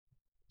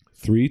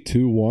Three,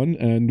 two, one,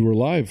 and we're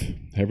live.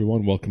 Hey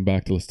everyone, welcome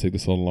back to Let's Take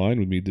This Online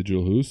with me,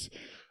 Digital Hoos.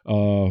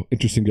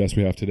 Interesting guest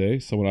we have today.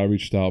 Someone I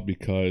reached out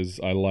because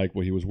I like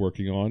what he was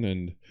working on,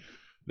 and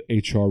the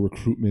HR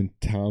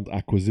recruitment talent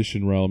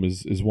acquisition realm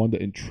is one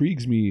that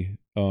intrigues me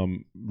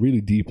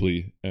really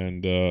deeply,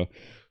 and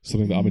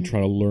something that I've been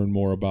trying to learn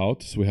more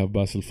about. So we have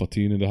Basil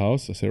Fateen in the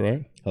house. I say it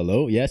right?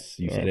 Hello. Yes,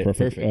 you said it.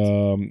 Perfect.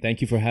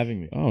 Thank you for having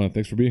me. Oh,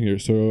 thanks for being here.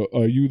 So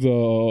are you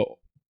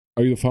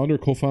the founder,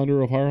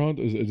 co-founder of HireHunt?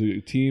 Is it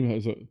a team?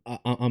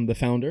 I'm the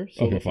founder,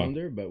 solo Okay, fine.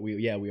 founder, but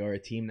we are a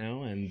team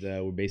now, and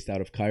we're based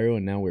out of Cairo,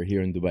 and now we're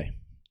here in Dubai.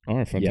 All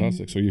right,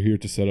 fantastic. So you're here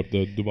to set up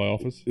the Dubai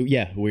office?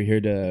 Yeah, we're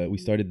here we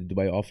started the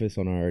Dubai office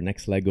on our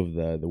next leg of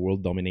the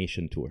world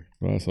domination tour.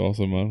 That's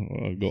awesome,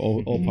 man. Go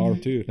all power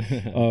to you.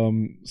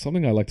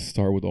 Something I like to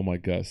start with all my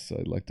guests,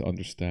 I'd like to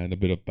understand a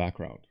bit of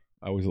background.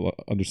 I always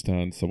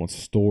understand someone's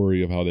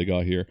story of how they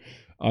got here.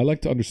 I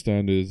like to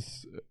understand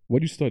is, what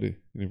do you study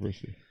in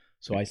university?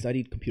 So I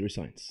studied computer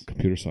science.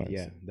 Computer science.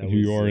 Yeah. And here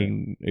you are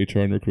in HR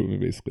and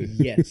recruitment, basically.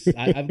 Yes.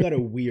 I've got a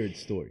weird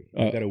story.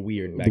 I've got a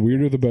weird background. The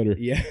weirder, the better.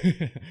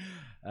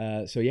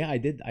 Yeah. So yeah, I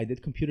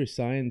did computer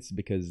science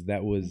because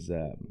that was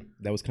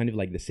kind of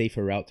like the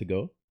safer route to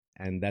go.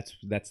 And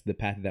that's the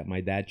path that my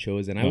dad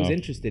chose. And I was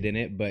interested in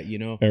it, but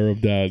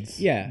Arab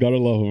dads. Yeah. Gotta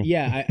love them.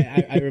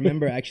 Yeah. I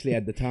remember actually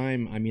at the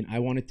time, I mean, I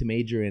wanted to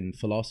major in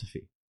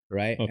philosophy.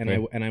 Right.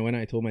 Okay. And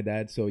I told my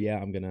dad, so yeah,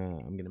 I'm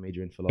gonna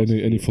major in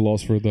philosophy. Any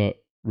philosopher that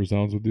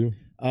resounds with you?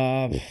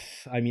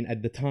 I mean,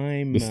 at the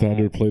time, the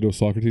standard Plato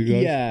Socrates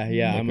guys. Yeah,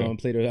 Okay. I'm on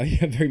Plato.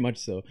 Yeah, very much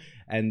so.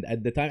 And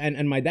at the time,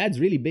 and my dad's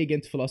really big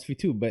into philosophy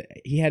too. But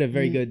he had a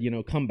very good,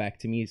 comeback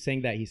to me,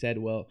 saying that he said,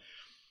 "Well,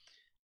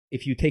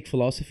 if you take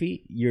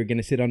philosophy, you're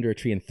gonna sit under a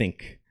tree and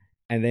think,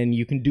 and then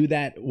you can do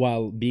that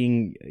while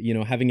being,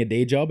 having a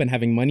day job and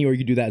having money, or you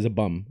can do that as a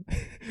bum.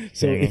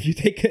 So if you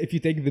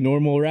take the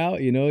normal route,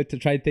 to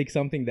try to take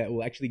something that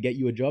will actually get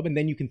you a job, and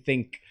then you can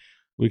think."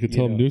 We could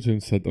tell Newton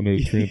sat under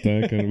the tree and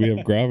think, and we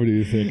have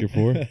gravity to thank you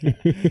for.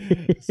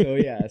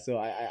 So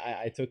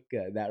I took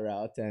that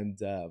route, and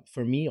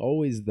for me,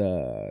 always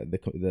the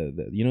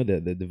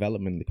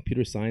development, the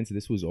computer science,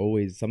 this was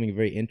always something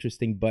very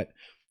interesting. But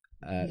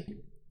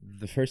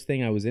the first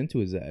thing I was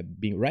into is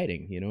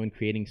writing, and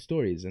creating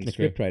stories and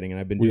script writing, and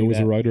I've been. Were you always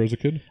a writer as a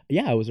kid?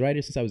 Yeah, I was a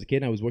writer since I was a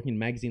kid. I was working in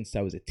magazines since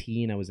I was a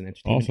teen. I was an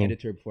entertainment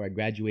editor before I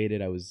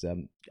graduated. I was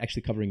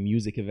actually covering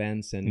music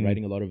events and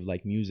writing a lot of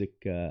like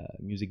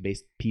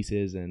music-based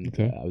pieces, and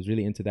I was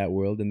really into that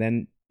world. And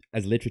then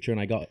as literature, and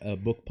I got a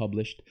book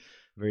published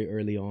very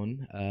early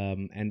on,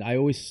 and I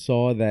always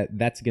saw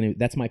that's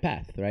my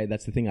path, right?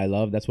 That's the thing I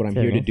love. That's what I'm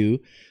here to do.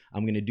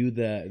 I'm gonna do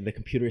the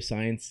computer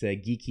science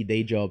geeky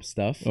day job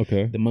stuff,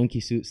 the monkey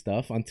suit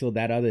stuff, until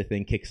that other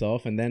thing kicks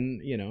off, and then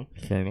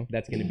fair enough.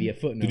 That's gonna be a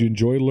footnote. Did you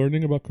enjoy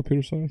learning about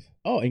computer science?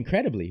 Oh,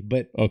 incredibly!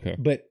 But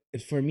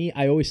for me,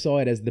 I always saw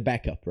it as the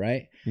backup,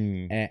 right?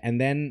 And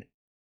then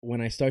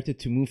when I started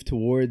to move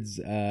towards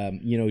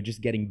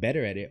just getting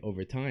better at it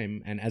over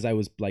time, and as I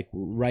was like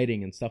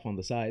writing and stuff on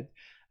the side,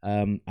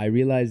 I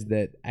realized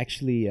that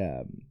actually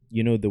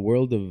the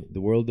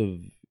world of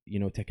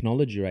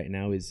technology right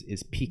now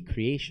is peak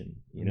creation,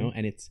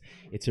 and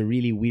it's a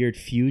really weird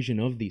fusion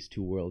of these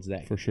two worlds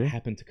that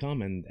happen to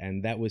come,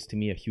 and that was to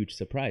me a huge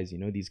surprise,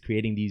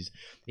 creating these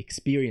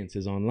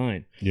experiences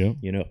online,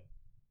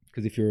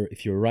 because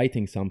if you're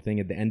writing something,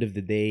 at the end of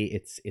the day,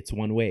 it's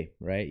one way,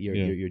 right?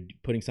 You're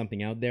putting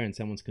something out there and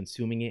someone's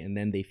consuming it, and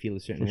then they feel a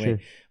certain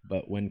way.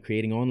 But when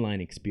creating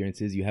online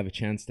experiences, you have a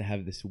chance to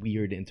have this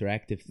weird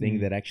interactive thing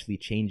that actually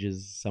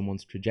changes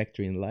someone's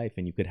trajectory in life,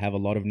 and you could have a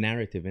lot of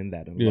narrative in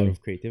that and a lot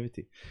of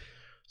creativity.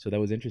 So that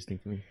was interesting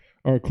for me.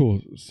 All right,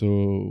 cool.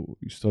 So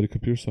you study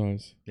computer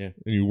science, and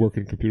you work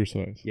in computer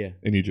science,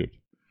 in Egypt.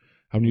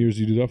 How many years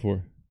did you do that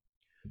for?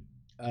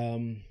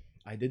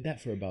 I did that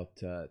for about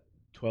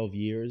 12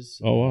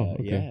 years. Oh wow!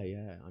 Okay.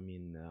 Yeah. I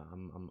mean,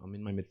 I'm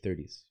in my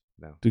mid-30s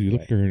now. Dude, you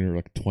look like you're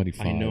like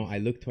 25. I know. I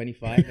look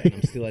 25, and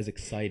I'm still as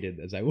excited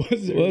as I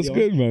was. Well, that's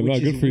good, man.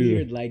 Which good is for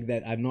weird, you. like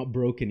that I'm not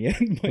broken yet.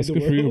 That's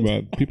good for you,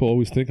 man. People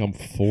always think I'm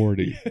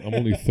 40. I'm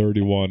only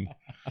 31.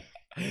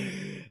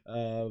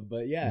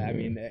 But yeah, I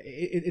mean,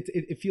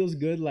 it feels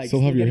good. Like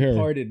still have your hair.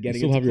 Parted, getting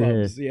still into have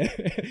clubs. your hair.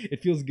 Yeah,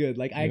 it feels good.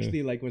 Like I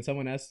actually like when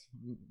someone asks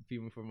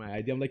people for my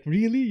ID, I'm like,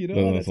 really?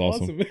 That's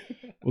awesome.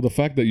 Well, the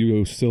fact that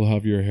you still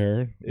have your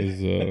hair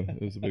is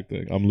a big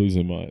thing. I'm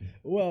losing mine.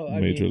 Well,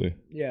 majorly.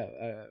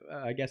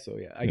 I guess so.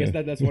 Yeah, I guess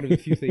that's one of the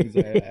few things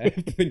I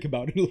have to think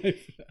about in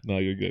life. No,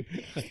 you're good.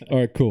 All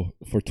right, cool.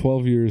 For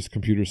 12 years,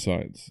 computer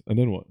science, and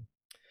then what?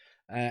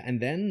 And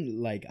then,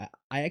 like,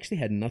 I actually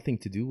had nothing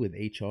to do with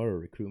HR or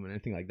recruitment,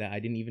 anything like that. I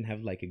didn't even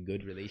have like a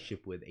good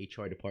relationship with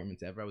HR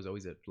departments ever. I was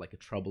always a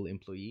trouble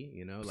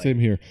employee, Like, same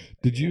here.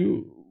 Did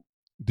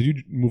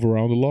you move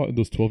around a lot in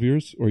those 12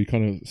 years, or you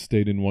kind of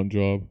stayed in one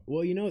job?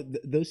 Well,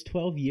 those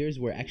 12 years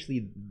were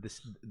actually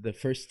the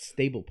first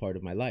stable part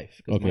of my life,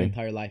 because my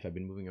entire life I've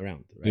been moving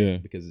around,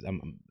 right? Because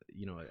I'm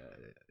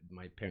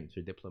my parents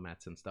are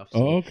diplomats and stuff.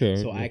 So,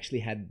 So I actually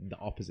had the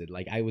opposite.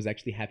 Like I was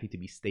actually happy to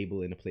be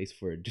stable in a place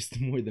for just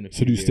more than a few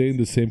So do you years. stay in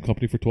the same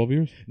company for 12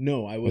 years?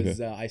 No, I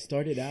was I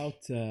started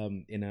out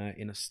in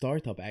a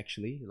startup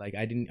actually. Like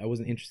I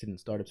wasn't interested in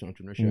startups or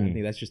entrepreneurship. I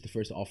think that's just the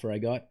first offer I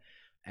got.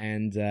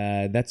 And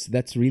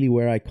that's really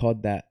where I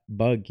caught that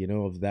bug, you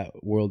know, of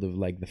that world of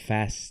like the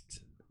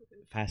fast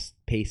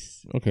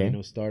pace, you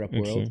know, startup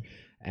world.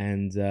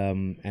 And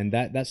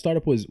that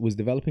startup was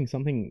developing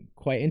something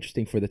quite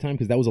interesting for the time,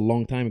 because that was a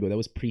long time ago. That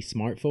was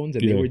pre-smartphones,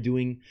 and they were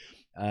doing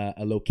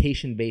a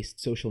location-based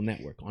social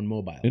network on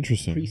mobile.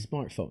 Interesting.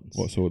 Pre-smartphones.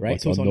 What, so right?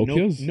 like So it's on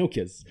Nokia's?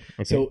 Nokia's.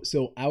 Okay.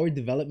 So our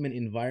development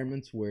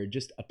environments were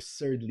just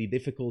absurdly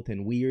difficult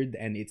and weird,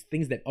 and it's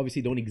things that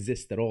obviously don't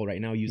exist at all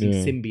right now, using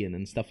Symbian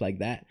and stuff like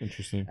that.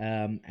 Interesting.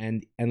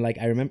 And like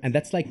I remember, and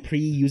that's like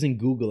using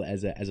Google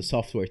as a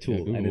software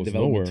tool and a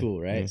development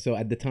tool, right? So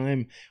at the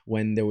time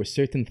when there were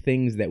certain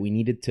things that we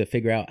needed to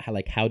figure out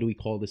how do we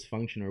call this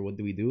function or what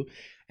do we do,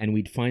 and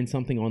we'd find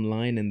something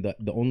online, and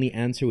the only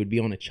answer would be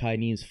on a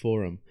Chinese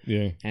forum.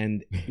 Yeah.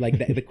 And like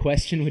the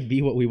question would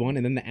be what we want,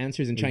 and then the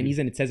answer is in Chinese,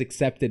 and it says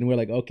accepted, and we're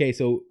like, okay,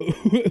 so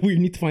we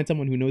need to find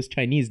someone who knows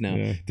Chinese now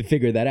to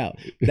figure that out.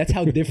 That's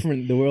how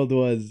different the world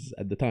was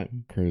at the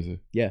time. Crazy.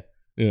 Yeah.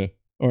 Yeah.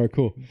 All right,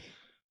 cool.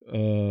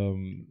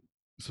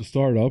 So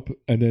startup,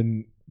 and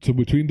then so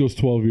between those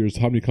 12 years,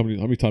 how many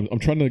times? I'm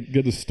trying to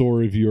get the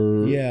story of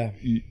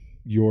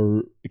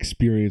your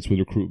experience with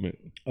recruitment.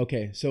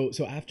 Okay, so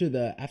after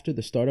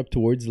the startup,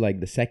 towards like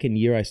the second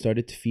year, I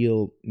started to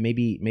feel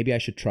maybe I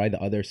should try the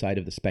other side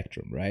of the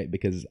spectrum, right?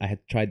 Because I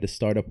had tried the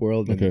startup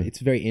world, and it's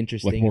very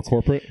interesting. Like more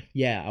corporate?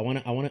 Yeah, I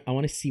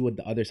want to see what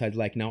the other side's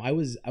like. Now, I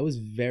was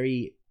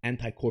very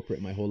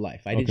anti-corporate my whole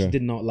life. I just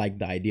did not like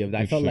the idea of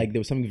that. I felt like there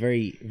was something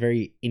very,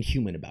 very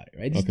inhuman about it,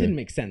 right? It just didn't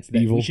make sense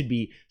that we should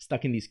be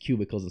stuck in these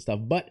cubicles and stuff.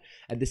 But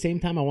at the same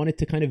time, I wanted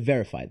to kind of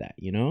verify that,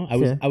 you know?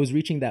 I was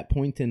reaching that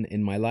point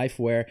in my life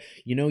where,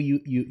 you know,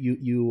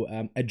 you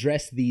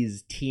address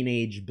these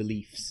teenage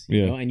beliefs,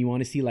 you know, and you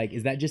want to see, like,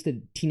 is that just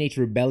a teenage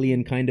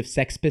rebellion kind of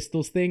Sex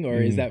Pistols thing,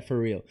 or is that for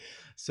real?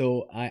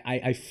 So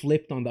I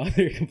flipped on the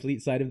other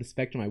complete side of the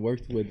spectrum. I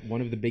worked with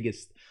one of the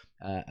biggest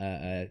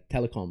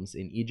telecoms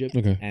in Egypt,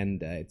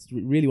 and it's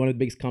really one of the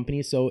biggest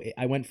companies. So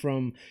I went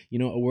from, you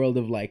know, a world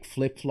of like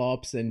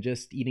flip-flops and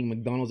just eating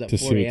McDonald's at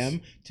 4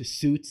 a.m. to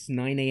Suits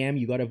 9 a.m.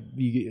 You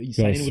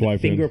sign in with a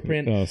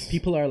fingerprint.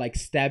 People are like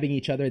stabbing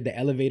each other at the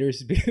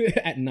elevators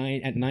at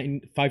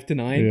 5 to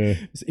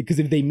 9, because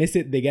if they miss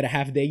it, they get a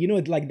half day. You know,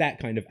 it's like that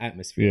kind of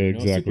atmosphere. You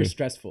know? Super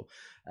stressful.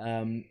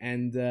 I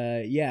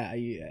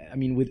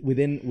mean,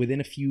 within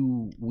a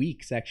few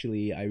weeks,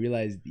 actually, I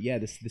realized,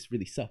 this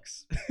really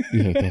sucks.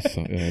 It does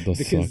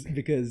suck.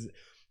 Because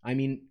I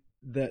mean,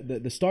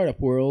 the startup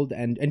world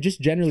and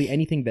just generally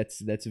anything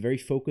that's very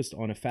focused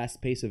on a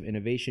fast pace of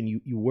innovation,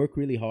 you work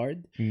really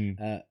hard,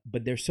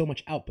 but there's so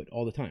much output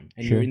all the time,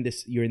 and you're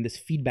in this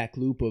feedback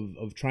loop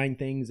of trying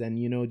things and,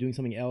 you know, doing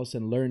something else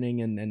and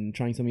learning and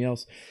trying something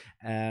else,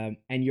 and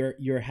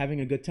you're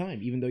having a good time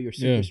even though you're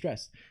super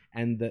stressed.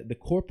 And the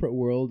corporate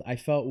world, I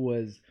felt,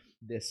 was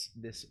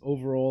this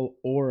overall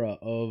aura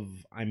of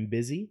I'm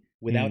busy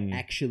without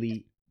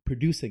actually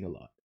producing a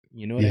lot.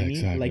 You know what I mean?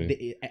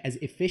 Exactly. Like as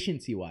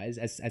efficiency wise,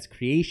 as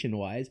creation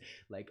wise,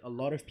 like a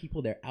lot of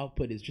people, their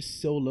output is just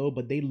so low,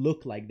 but they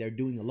look like they're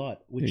doing a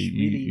lot, which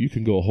you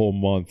can go a whole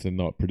month and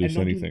not produce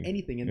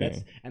anything.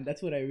 And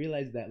that's what I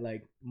realized, that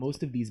like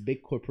most of these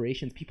big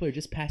corporations, people are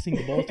just passing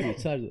the ball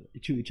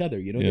to each other.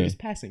 You know, they're just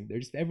passing.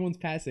 Everyone's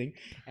passing,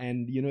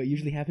 and you know, it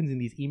usually happens in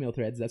these email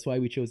threads. That's why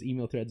we chose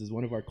email threads as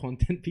one of our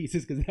content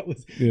pieces, because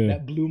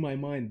that blew my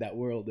mind, that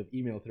world of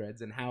email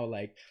threads, and how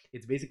like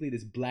it's basically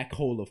this black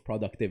hole of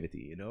productivity.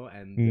 You know.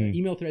 And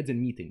email threads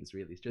and meetings,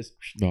 really, it's just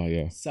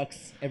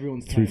sucks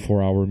everyone's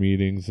 3-4 hour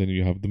meetings, and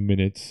you have the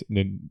minutes, and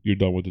then you're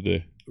done with the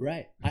day.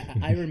 Right.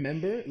 I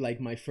remember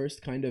like my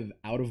first kind of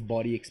out of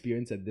body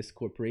experience at this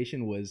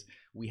corporation was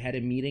we had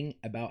a meeting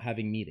about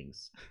having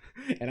meetings,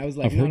 and I was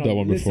like, I've heard that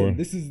one before.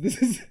 This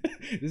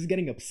is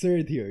getting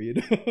absurd here. You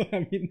know,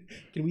 I mean,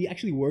 can we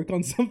actually work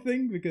on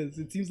something, because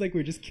it seems like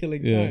we're just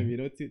killing time. You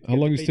know. How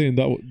long you stay in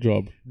that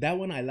job? That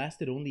one I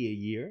lasted only a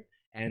year.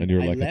 And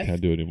you're like, I can't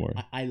do it anymore.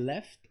 I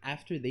left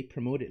after they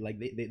promoted, like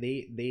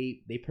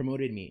they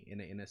promoted me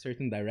in a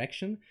certain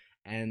direction,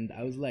 and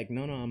I was like,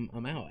 no,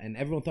 I'm out. And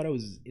everyone thought I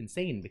was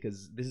insane,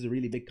 because this is a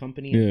really big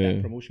company, and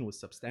that promotion was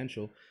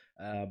substantial.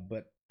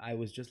 But I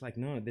was just like,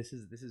 no,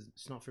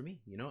 it's not for me,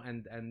 you know.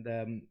 And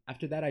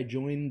after that, I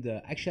joined.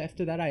 Actually,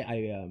 after that,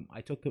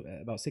 I took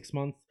about 6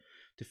 months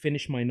to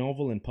finish my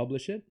novel and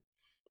publish it.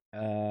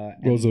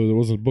 What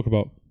was a book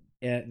about?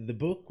 The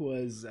book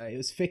was it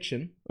was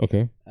fiction.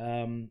 Okay.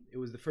 It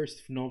was the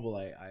first novel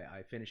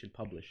I finished and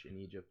published in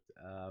Egypt.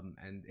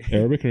 And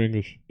Arabic or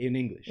English? In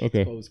English.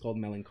 Okay. It was called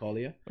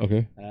Melancholia.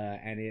 Okay.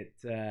 And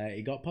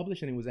it got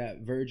published, and it was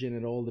at Virgin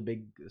and all the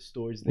big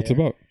stores there. What's it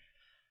about?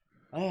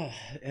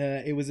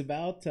 It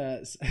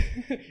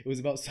was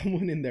about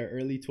someone in their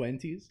early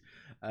 20s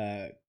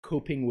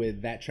coping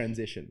with that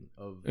transition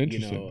of, you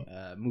know,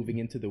 moving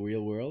into the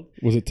real world.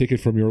 Was it taken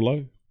from your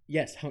life?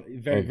 Yes,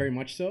 very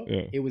much so.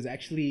 Yeah. It was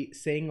actually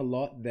saying a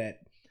lot that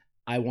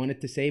I wanted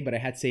to say, but I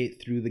had to say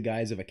it through the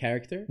guise of a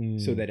character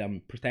so that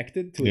I'm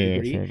protected to a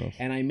degree. Fair enough.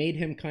 And I made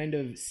him kind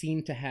of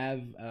seem to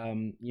have,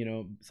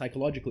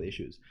 psychological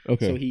issues.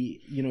 Okay. So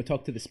he,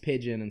 talked to this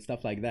pigeon and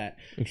stuff like that.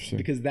 Interesting.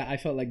 Because I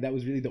felt like that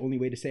was really the only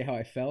way to say how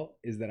I felt,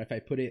 is that if I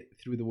put it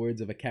through the words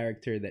of a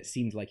character that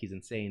seems like he's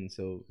insane.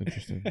 So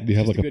interesting. Do you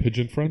have like a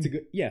pigeon friend?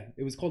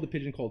 It was called A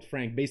Pigeon Called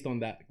Frank, based on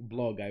that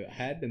blog I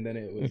had, and then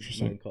it was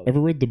interesting. called. Ever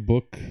read the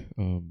book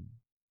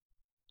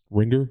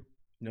Ringer?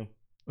 No.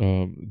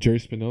 Jerry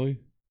Spinelli.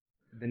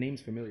 The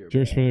name's familiar.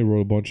 Jerry Spinelli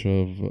wrote a bunch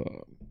of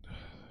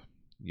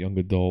young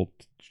adult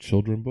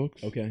children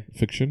books. Okay.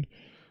 Fiction.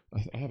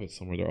 I have it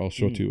somewhere there. I'll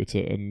show it to you.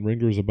 And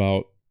Ringer is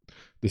about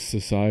this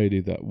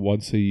society that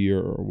once a year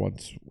or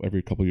once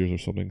every couple of years or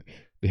something,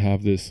 they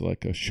have this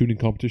like a shooting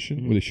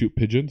competition where they shoot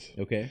pigeons.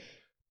 Okay.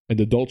 And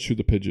the adults shoot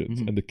the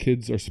pigeons, and the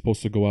kids are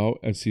supposed to go out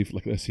and see if,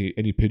 like, let's see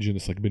any pigeon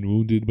that's like been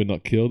wounded but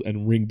not killed,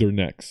 and wring their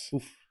necks.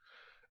 Oof.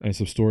 And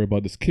it's a story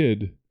about this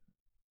kid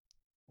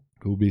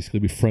who basically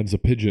befriends a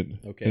pigeon,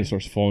 and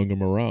starts following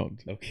him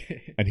around.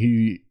 Okay. And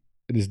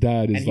his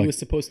dad is he was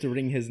supposed to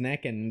wring his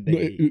neck, and no,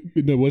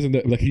 it wasn't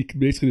that. Like, he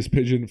basically, this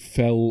pigeon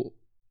fell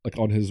like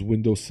on his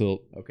windowsill.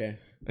 Okay.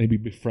 And he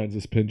befriends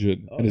this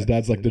pigeon, and his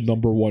dad's like the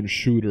 #1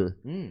 shooter.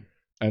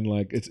 And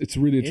like it's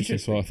really interesting.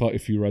 So I thought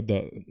if you read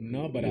that,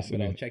 no, but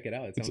I'll check it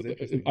out. It sounds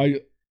interesting. I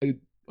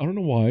don't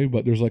know why,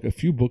 but there's like a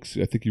few books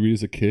I think you read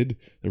as a kid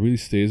that really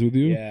stays with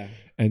you. Yeah.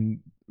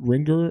 And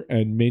Ringer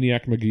and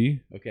Maniac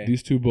McGee. Okay.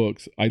 These two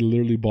books, I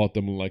literally bought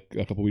them like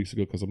a couple weeks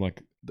ago because I'm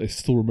like, I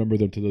still remember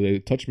them to the day.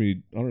 It touched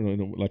me. I don't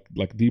know,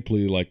 like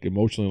deeply, like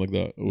emotionally, like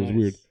that. It was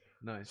weird.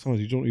 Nice.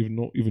 Sometimes you don't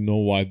even know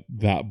why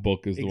that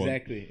book is the one.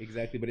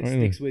 Exactly. But it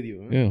sticks with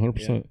you. Huh? Yeah,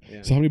 100%.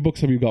 Yeah. So how many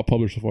books have you got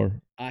published so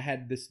far? I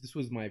had this. This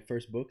was my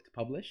first book to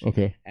publish.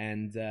 Okay.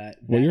 And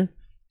what year?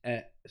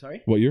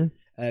 Sorry. What year?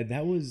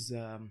 That was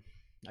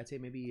I'd say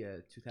maybe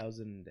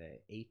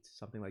 2008,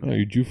 something like that.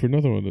 You're due for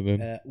another one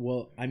then.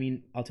 Well, I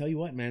mean, I'll tell you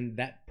what, man.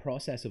 That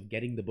process of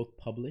getting the book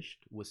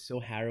published was so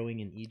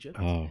harrowing in Egypt.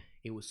 Oh.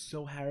 It was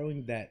so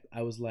harrowing that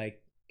I was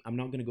like, I'm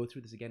not gonna go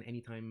through this again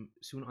anytime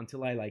soon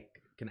until I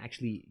can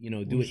actually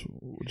do it.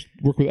 Just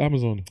work with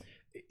Amazon.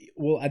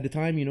 Well, at the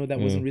time, that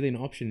wasn't really an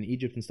option in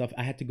Egypt and stuff.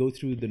 I had to go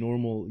through the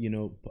normal,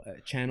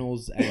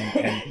 channels,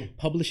 and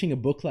publishing a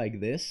book like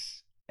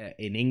this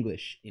in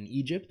English in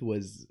Egypt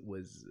was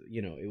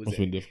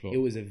it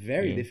was a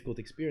very difficult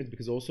experience,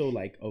 because also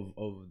like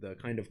of the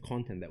kind of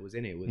content that was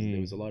in it. There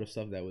was a lot of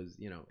stuff that was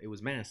it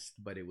was masked,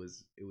 but it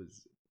was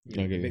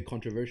a bit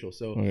controversial.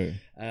 So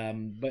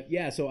but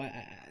yeah, so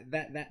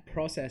that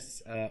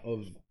process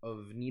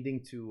of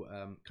needing to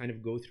kind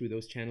of go through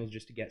those channels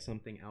just to get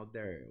something out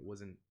there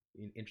wasn't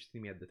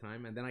interesting me at the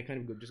time. And then I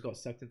kind of just got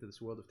sucked into this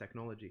world of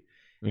technology,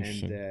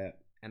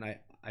 and I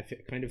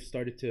kind of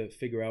started to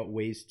figure out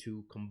ways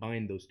to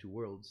combine those two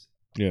worlds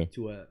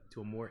to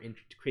a more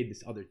to create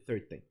this other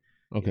third thing.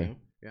 Okay.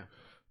 Yeah.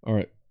 All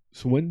right.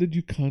 So when did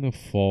you kind of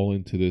fall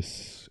into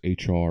this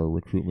HR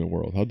recruitment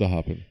world? How'd that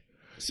happen?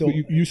 So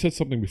you said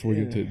something before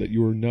you did that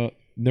you were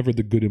never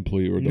the good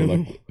employee, or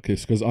like, okay,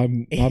 because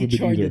I'm not a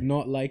big either. HR did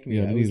not like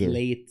me. I was neither.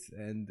 late,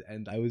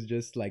 and I was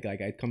just like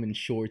I'd come in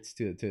shorts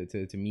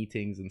to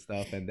meetings and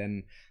stuff, and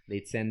then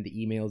they'd send the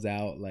emails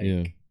out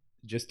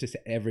just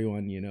to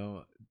everyone,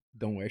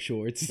 don't wear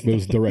shorts. It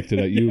was directed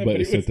at you,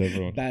 but it said to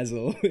everyone.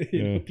 Basil,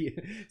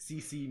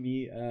 CC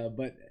me.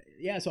 But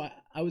yeah, so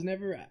I was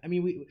never. I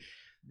mean,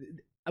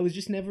 I was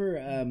just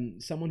never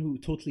someone who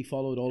totally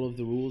followed all of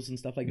the rules and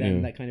stuff like that,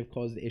 and that kind of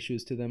caused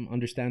issues to them.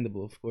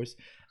 Understandable, of course.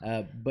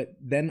 But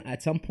then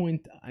at some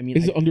point, I mean,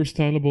 is it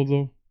understandable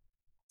though?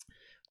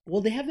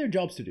 Well, they have their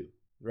jobs to do,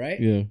 right?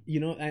 Yeah.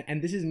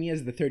 And this is me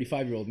as the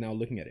 35-year-old now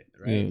looking at it,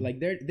 right?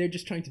 Like they're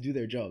just trying to do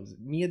their jobs.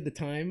 Me at the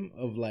time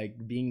of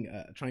like being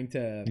trying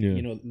to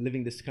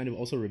living this kind of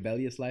also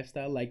rebellious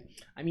lifestyle. Like,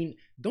 I mean,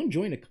 don't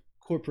join a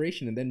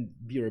corporation and then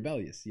be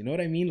rebellious, you know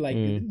what I mean? Like,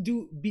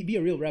 be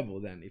a real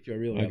rebel then, if you're a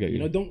real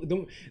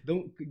rebel.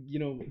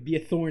 Don't be a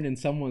thorn in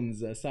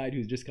someone's side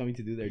who's just coming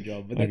to do their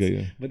job.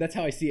 But that's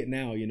how I see it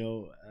now,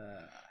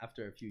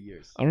 after a few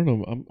years. I don't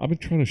know. I've been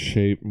trying to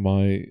shape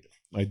my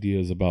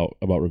ideas about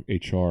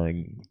HR,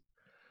 and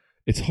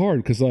it's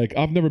hard because like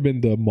I've never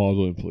been the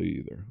model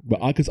employee either,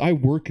 but because I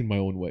work in my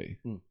own way.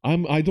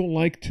 I don't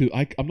like to.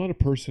 I'm not a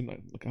person.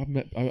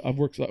 I've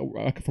worked.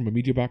 I come from a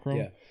media background.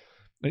 Yeah.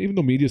 And even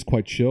though media is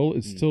quite chill,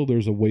 it's still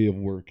there's a way of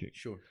working.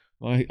 Sure.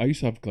 I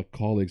used to have like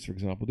colleagues, for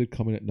example, they'd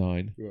come in at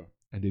 9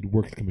 and they'd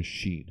work like a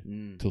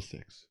machine till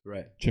 6.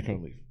 Right. Check out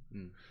and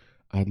leave.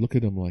 I'd look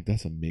at them like,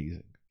 that's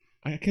amazing.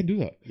 I can't do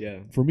that. Yeah.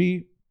 For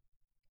me,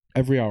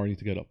 every hour I need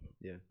to get up.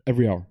 Yeah.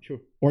 Every hour. Sure.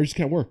 Or I just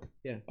can't work.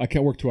 Yeah. I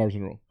can't work 2 hours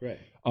in a row. Right.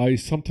 I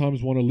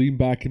sometimes want to lean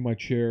back in my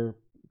chair,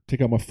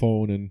 take out my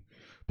phone and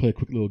play a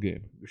quick little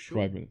game. Sure.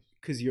 5 minutes.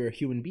 Because you're a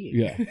human being.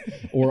 Yeah.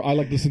 Or I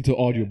like to listen to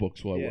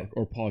audiobooks while I work,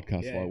 or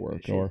podcasts while I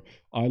work. Sure. Or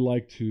I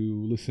like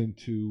to listen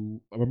to,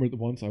 I remember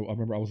once I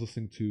was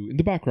listening to, in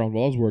the background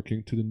while I was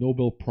working, to the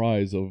Nobel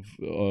Prize of,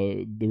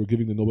 they were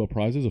giving the Nobel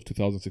Prizes of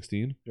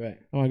 2016. Right.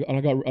 And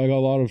I got a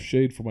lot of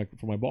shade from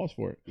my boss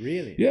for it.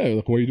 Really? Yeah,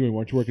 like, what are you doing? Why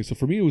aren't you working? So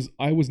for me,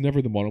 I was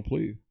never the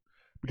monopoly,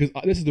 because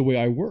this is the way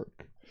I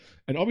work.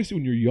 And obviously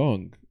when you're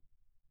young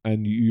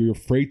and you're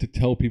afraid to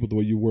tell people the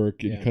way you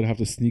work, and you kind of have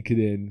to sneak it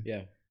in.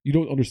 Yeah. You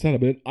don't understand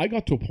it. But I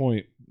got to a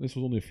point, this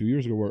was only a few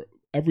years ago, where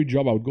every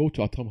job I would go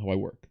to, I'd tell them how I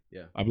work.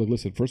 Yeah. I'd be like,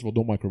 listen, first of all,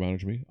 don't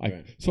micromanage me.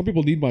 Some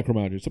people need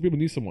micromanagers. Some people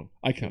need someone.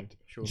 I can't.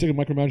 Sure. The second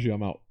micromanaging,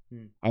 I'm out.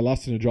 I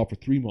lasted in a job for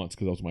 3 months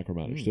because I was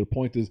micromanaged. So the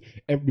point is,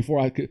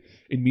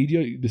 in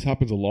media, this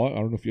happens a lot. I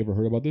don't know if you ever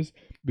heard about this.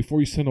 Before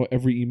you send out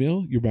every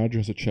email, your manager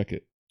has to check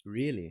it.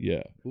 Really?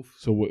 Yeah. Oof.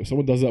 So if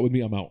someone does that with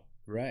me, I'm out.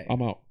 Right.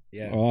 I'm out.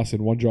 Yeah. I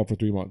lasted in one job for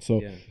 3 months.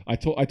 So I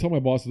told my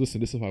boss,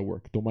 listen, this is how I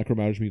work. Don't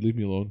micromanage me. Leave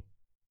me alone.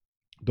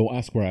 Don't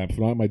ask where I am. If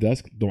I'm not at my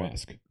desk, don't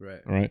ask.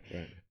 Right. All right.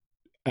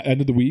 At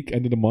end of the week,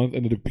 end of the month,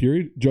 end of the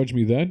period, judge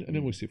me then, and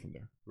then we'll see from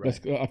there. Right.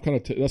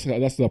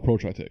 That's the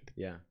approach I take.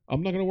 Yeah.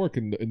 I'm not gonna work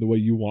in the way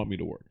you want me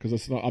to work,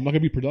 because I'm not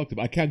gonna be productive.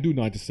 I can't do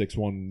 9 to 6,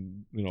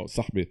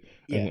 sahbi,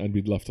 and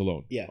be left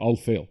alone. Yeah. I'll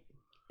fail.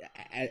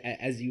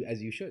 As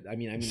you should. I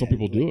mean, some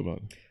people do it,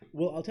 man.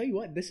 Well, I'll tell you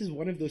what, this is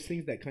one of those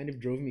things that kind of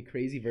drove me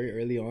crazy very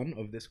early on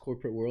of this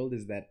corporate world,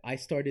 is that I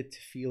started to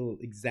feel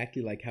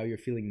exactly like how you're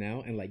feeling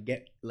now, and like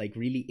get like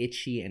really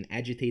itchy and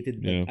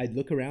agitated. But I'd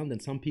look around,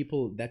 and some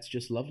people, that's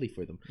just lovely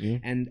for them. Yeah.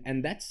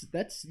 And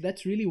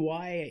that's really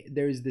why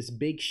there's this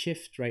big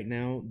shift right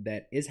now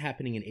that is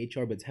happening in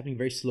HR, but it's happening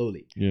very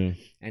slowly. Yeah.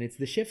 And it's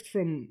the shift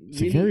from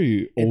it's really, a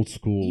very old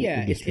school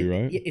industry,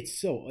 right? It's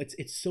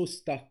so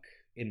stuck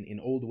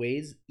in old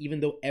ways, even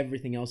though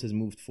everything else has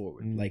moved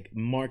forward. Like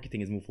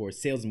marketing has moved forward,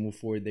 sales has moved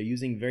forward. They're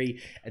using very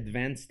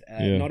advanced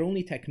not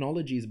only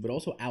technologies but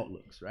also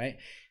outlooks, right?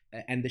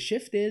 And the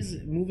shift is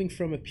moving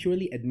from a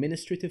purely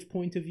administrative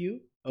point of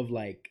view of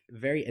like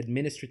very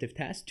administrative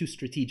tasks to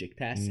strategic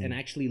tasks, and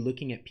actually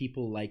looking at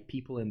people like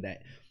people, in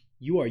that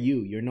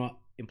you're not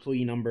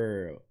employee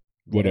number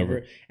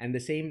whatever. And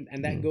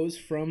that goes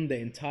from the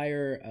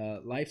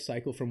entire life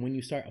cycle, from when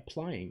you start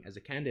applying as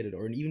a candidate,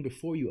 or even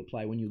before you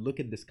apply, when you look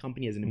at this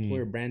company as an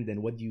employer brand,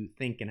 then what do you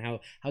think, and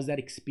how's that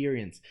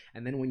experience,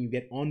 and then when you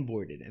get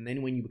onboarded, and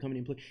then when you become an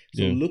employee.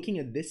 So looking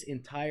at this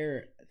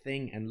entire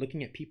thing and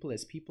looking at people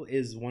as people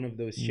is one of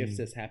those shifts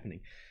that's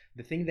happening.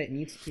 The thing that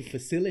needs to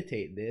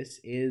facilitate this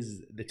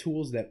is the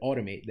tools that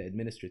automate the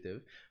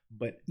administrative,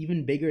 but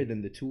even bigger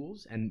than the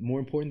tools and more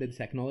important than the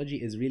technology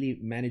is really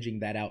managing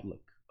that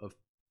outlook of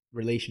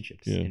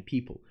relationships and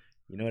people.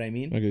 You know what I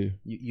mean? Okay.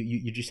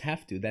 You just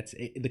have to. That's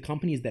it. The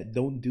companies that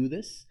don't do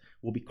this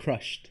will be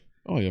crushed.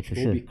 Oh yeah, for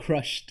sure. Will be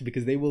crushed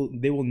because they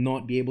will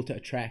not be able to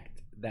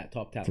attract that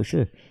top talent. For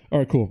sure. All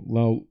right, cool.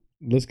 Now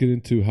let's get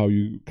into how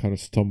you kind of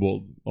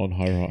stumbled on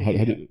Hire.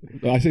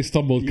 How I say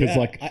stumbled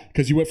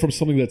because you went from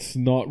something that's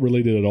not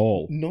related at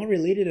all. Not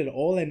related at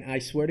all, and I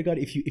swear to God,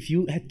 if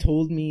you had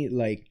told me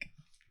like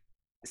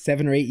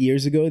 7 or 8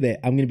 years ago that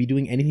I'm going to be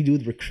doing anything to do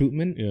with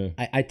recruitment,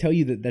 I tell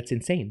you that's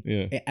insane.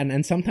 Yeah.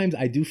 And sometimes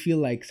I do feel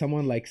like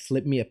someone like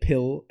slipped me a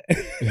pill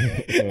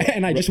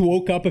and I just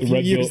woke up a few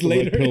years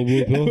later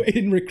blue pill.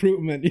 In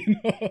recruitment, you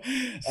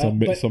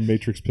know. Some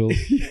matrix pills.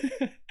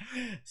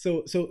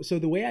 So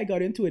the way I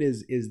got into it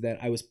is that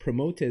I was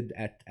promoted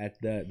at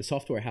the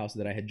software house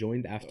that I had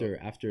joined after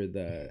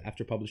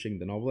publishing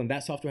the novel, and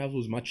that software house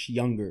was much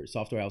younger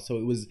software house, so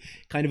it was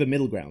kind of a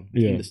middle ground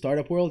between the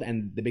startup world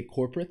and the big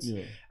corporates.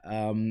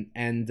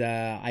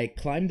 I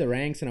climbed the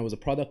ranks, and I was a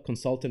product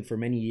consultant for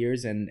many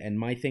years, and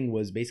my thing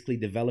was basically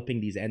developing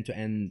these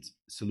end-to-end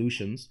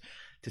solutions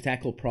to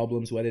tackle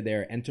problems, whether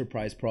they're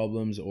enterprise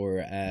problems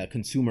or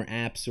consumer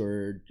apps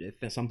or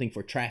something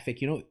for traffic.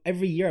 You know,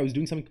 every year I was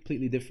doing something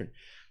completely different,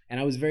 and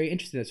I was very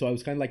interested in it. So I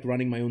was kind of like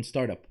running my own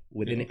startup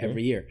within it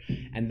every year.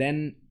 And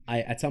then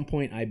at some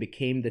point I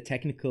became the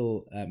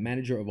technical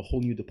manager of a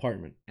whole new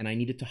department, and I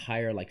needed to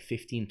hire like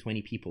 15,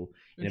 20 people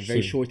in a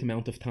very short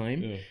amount of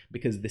time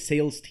because the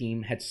sales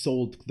team had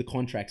sold the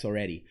contracts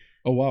already.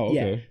 Oh, wow.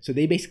 Okay. Yeah. So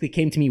they basically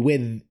came to me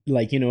with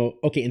like, you know,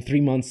 okay, in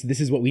 3 months, this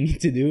is what we need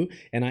to do.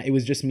 And it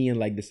was just me and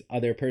like this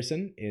other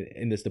person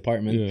in this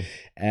department.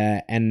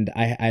 Yeah. And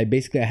I had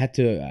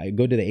to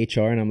go to the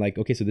HR, and I'm like,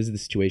 okay, so this is the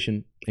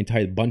situation. I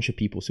hired a bunch of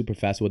people super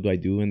fast. What do I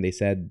do? And they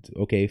said,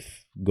 okay,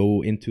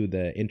 go into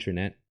the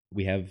internet.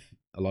 We have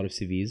a lot of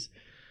CVs.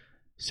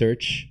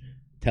 Search.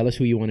 Tell us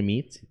who you want to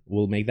meet.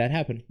 We'll make that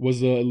happen.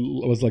 Was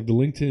like the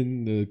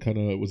LinkedIn kind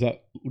of, was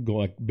that go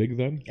like big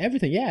then?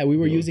 Everything, yeah. We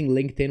were using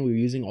LinkedIn. We were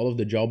using all of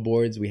the job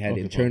boards. We had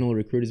internal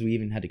recruiters. We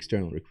even had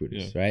external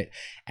recruiters, right?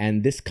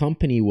 And this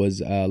company was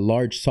a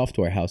large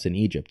software house in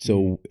Egypt,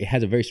 so it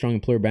has a very strong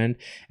employer brand.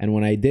 And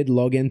when I did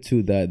log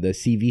into the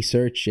CV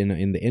search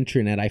in the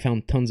internet, I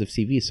found tons of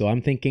CVs. So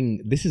I'm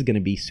thinking this is going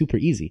to be super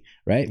easy,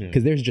 right?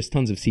 Because there's just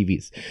tons of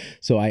CVs.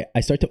 So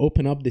I start to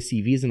open up the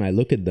CVs and I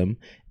look at them.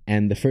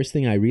 And the first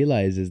thing I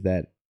realize is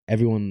that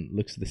everyone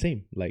looks the same.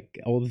 Like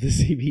all of the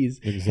CVs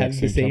have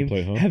the same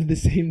template, have the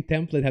same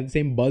template, have the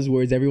same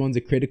buzzwords. Everyone's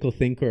a critical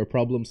thinker, a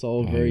problem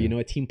solver,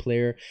 a team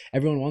player.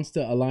 Everyone wants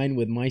to align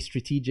with my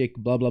strategic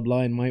blah blah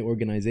blah in my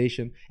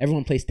organization.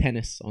 Everyone plays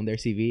tennis on their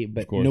CV,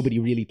 but nobody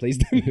really plays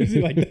tennis.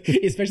 Like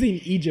especially in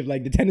Egypt,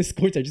 like the tennis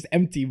courts are just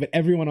empty, but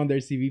everyone on their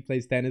CV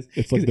plays tennis.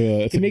 It's like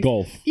it's like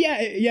golf.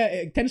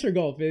 Yeah, tennis or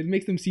golf. It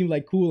makes them seem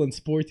like cool and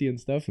sporty and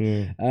stuff.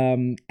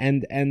 And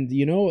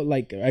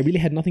like I really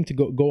had nothing to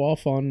go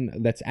off on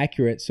that's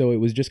accurate, so it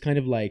was just kind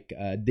of like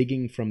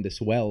digging from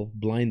this well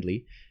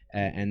blindly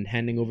and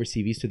handing over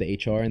CVs to the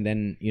HR, and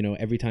then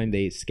every time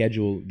they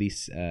schedule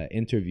these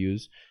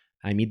interviews,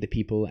 I meet the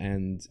people,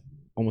 and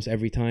almost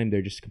every time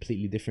they're just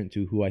completely different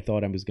to who I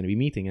thought I was going to be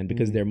meeting. And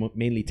because they're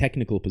mainly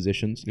technical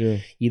positions,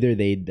 either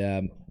they'd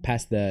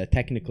pass the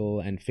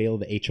technical and fail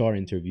the HR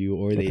interview,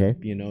 or they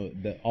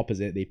the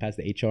opposite, they pass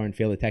the HR and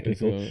fail the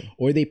technical,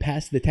 or they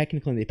pass the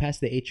technical and they pass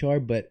the HR,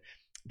 but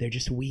they're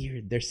just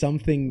weird. There's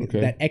something,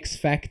 that X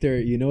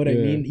factor, you know what I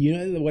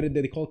mean? What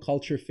they call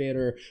culture fit,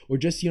 or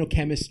just,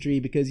 chemistry,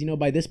 because,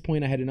 by this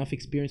point I had enough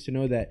experience to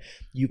know that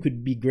you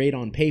could be great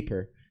on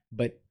paper,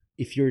 but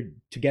if you're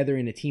together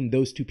in a team,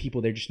 those two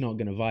people, they're just not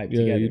going to vibe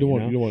together. You don't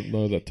want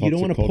none of that toxic You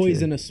don't want to culture.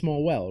 poison a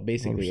small well,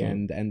 basically.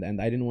 100%.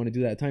 And I didn't want to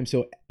do that at the time.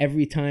 So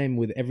every time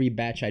with every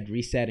batch, I'd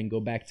reset and go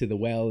back to the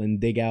well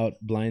and dig out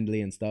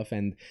blindly and stuff.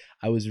 And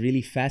I was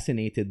really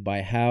fascinated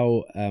by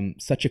how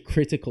such a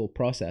critical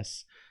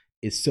process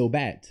is so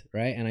bad,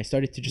 right? And I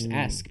started to just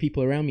ask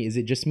people around me, is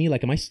it just me?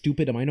 Like, am I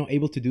stupid? Am I not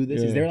able to do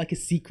this? Is there like a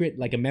secret,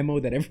 like a memo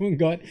that everyone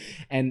got?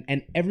 And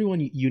everyone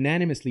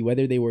unanimously,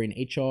 whether they were in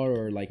HR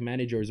or like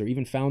managers or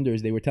even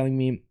founders, they were telling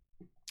me,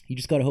 you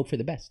just got to hope for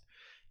the best.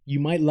 You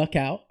might luck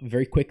out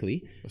very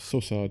quickly. That's so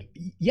sad.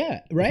 Yeah,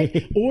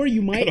 right? Or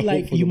you might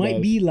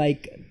be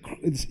like,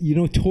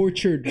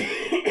 tortured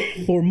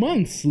for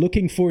months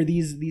looking for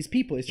these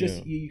people. It's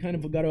just you kind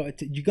of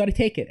gotta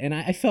take it. And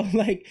I felt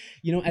like,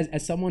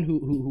 as someone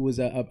who was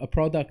a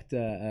product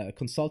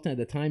consultant at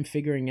the time,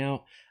 figuring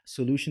out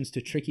solutions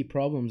to tricky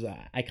problems,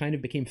 I kind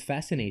of became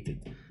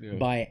fascinated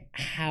by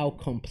how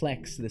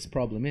complex this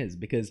problem is,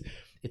 because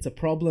it's a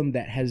problem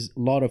that has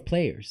a lot of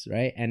players,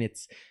 right? And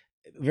it's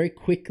very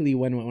quickly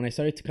when I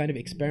started to kind of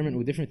experiment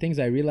with different things,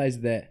 I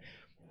realized that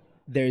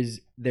there's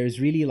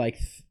really like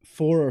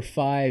 4 or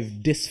 5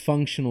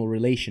 dysfunctional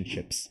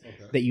relationships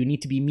that you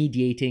need to be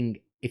mediating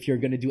if you're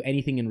going to do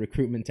anything in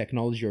recruitment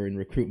technology or in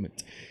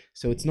recruitment.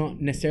 So it's not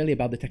necessarily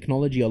about the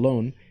technology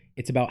alone.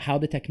 It's about how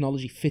the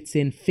technology fits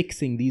in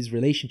fixing these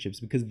relationships,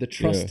 because the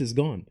trust is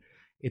gone.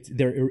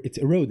 It's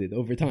eroded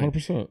over time.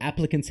 100%.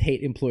 Applicants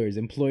hate employers.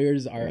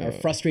 Employers are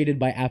frustrated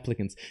by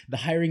applicants. The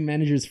hiring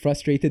manager is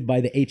frustrated by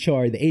the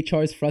HR. The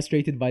HR is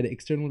frustrated by the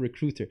external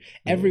recruiter.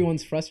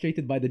 Everyone's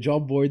frustrated by the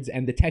job boards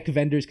and the tech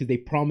vendors because they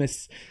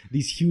promise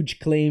these huge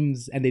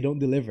claims and they don't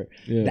deliver.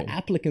 The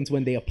applicants,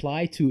 when they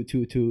apply to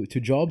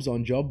jobs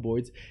on job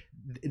boards,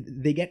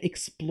 they get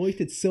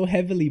exploited so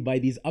heavily by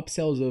these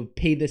upsells of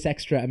pay this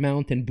extra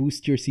amount and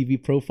boost your CV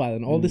profile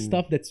and all this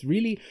stuff. That's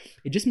really,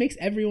 it just makes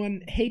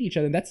everyone hate each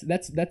other. And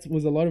that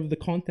was a lot of the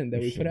content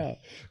that we put out.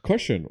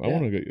 Question: I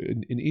want to get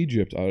in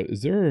Egypt.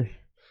 Is there?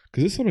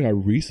 Because this is something I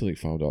recently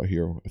found out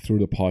here through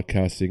the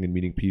podcasting and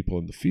meeting people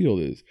in the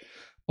field. Is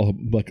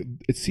like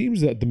it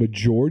seems that the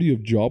majority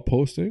of job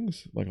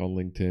postings, like on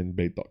LinkedIn,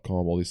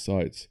 Bait.com, all these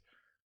sites,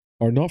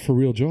 are not for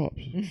real jobs.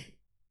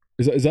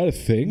 Is that a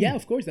thing? Yeah,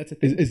 of course, that's a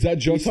thing. Is that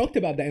just? We talked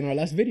about that in our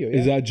last video.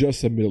 Is that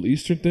just a Middle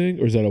Eastern thing,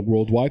 or is that a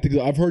worldwide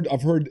thing? I've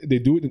heard they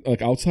do it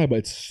like outside, but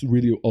it's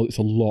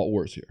a lot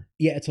worse here.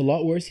 Yeah, it's a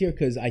lot worse here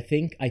because I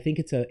think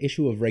it's an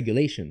issue of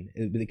regulation,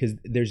 because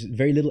there's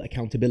very little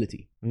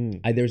accountability.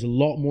 There's a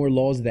lot more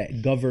laws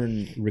that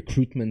govern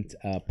recruitment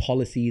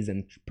policies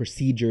and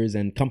procedures,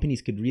 and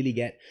companies could really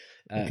get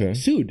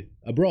sued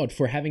abroad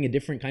for having a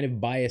different kind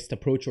of biased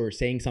approach or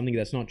saying something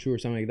that's not true or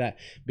something like that,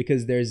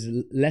 because there's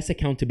less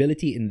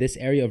accountability in this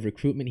area of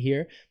recruitment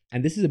here.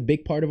 And this is a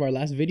big part of our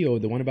last video,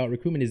 the one about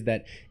recruitment, is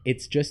that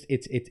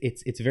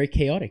it's very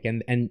chaotic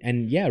and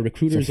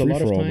recruiters a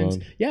lot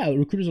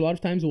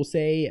of times will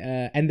say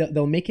and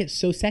they'll make it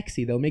so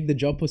sexy, they'll make the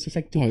job post so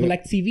sexy to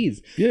collect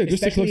CVs,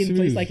 especially in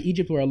places like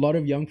Egypt where a lot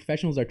of young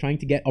professionals are trying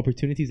to get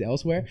opportunities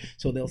elsewhere.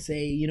 So they'll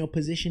say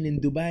position in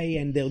Dubai,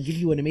 and they'll give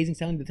you an amazing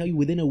salary, they'll tell you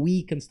within a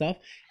week and stuff,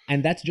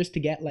 and that's just to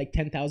get like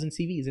 10,000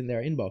 CVs in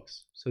their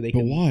inbox so they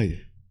can. But why?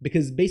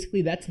 Because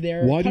basically that's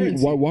their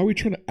currency. Why are we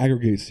trying to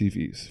aggregate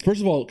CVs? First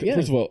of all, do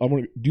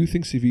you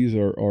think CVs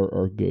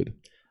are good?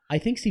 I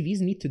think CVs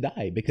need to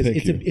die because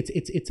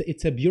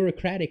it's a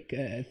bureaucratic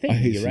thing, I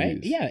hate right?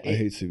 CVs. Yeah, I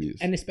hate CVs.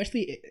 And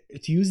especially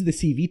to use the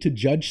CV to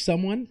judge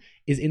someone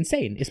is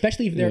insane,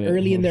 especially if they're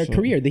early in their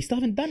career. They still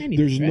haven't done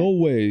anything. There's no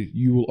way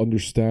you will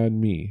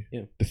understand me,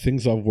 the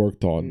things I've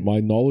worked on,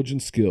 my knowledge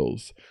and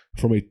skills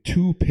from a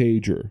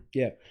 2-pager.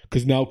 Yeah.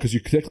 Because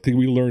technically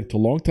we learned a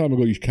long time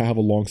ago you can't have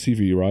a long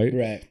CV, right?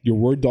 Right. Your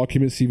Word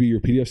document CV,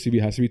 your PDF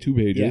CV has to be 2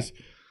 pages.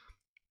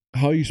 Yeah.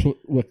 How are you supposed?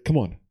 Well, come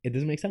on. It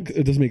doesn't make sense.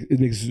 It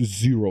makes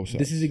zero sense.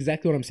 This is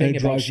exactly what I'm saying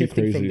about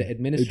shifting from the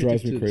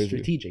administrative to the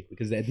strategic.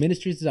 Because the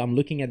administrative, I'm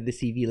looking at the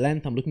CV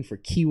length, I'm looking for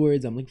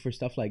keywords, I'm looking for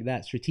stuff like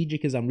that.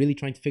 Strategic is I'm really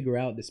trying to figure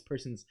out this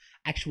person's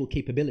actual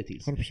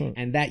capabilities. 100%.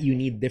 And that you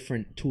need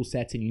different tool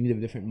sets and you need a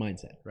different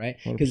mindset, right?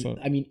 Because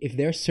I mean, if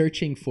they're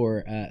searching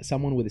for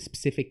someone with a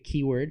specific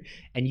keyword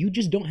and you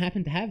just don't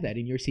happen to have that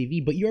in your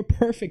CV, but you're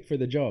perfect for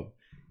the job,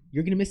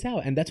 you're going to miss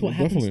out. And that's what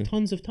happens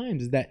tons of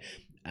times, is that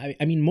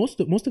I mean, most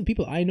of the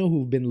people I know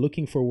who've been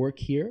looking for work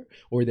here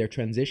or they're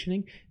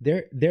transitioning,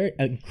 they're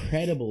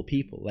incredible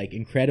people, like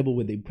incredible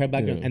with the incredible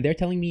background, and they're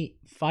telling me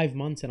 5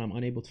 months and I'm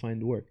unable to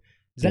find work.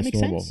 Does that make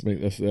sense?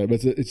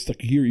 It's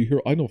like you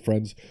hear. I know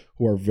friends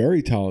who are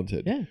very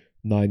talented. Yeah.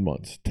 9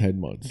 months, 10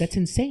 months. That's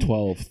insane.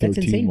 12, 13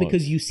 That's insane months.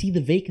 Because you see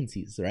the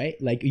vacancies, right?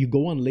 Like you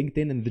go on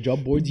LinkedIn and the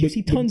job boards, you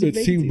see tons of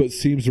vacancies. But it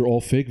seems they're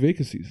all fake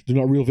vacancies. They're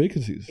not real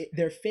vacancies.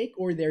 They're fake,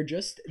 or their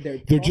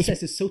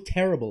process is so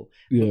terrible.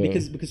 Yeah.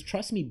 Because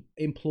trust me,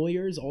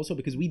 employers also,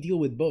 because we deal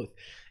with both,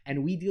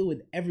 and we deal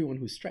with everyone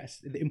who's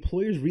stressed. The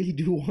employers really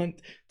do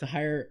want to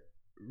hire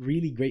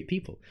really great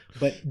people,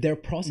 but their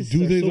processes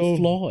are so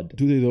flawed.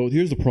 Do they though?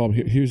 Here's the problem.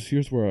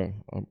 Here's where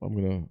I'm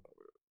gonna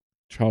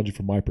challenge you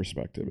from my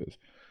perspective is,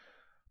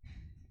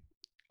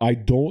 I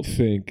don't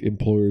think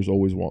employers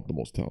always want the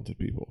most talented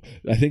people.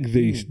 I think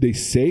they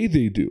say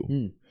they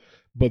do,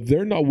 but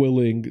they're not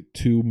willing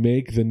to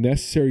make the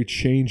necessary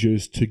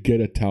changes to get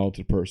a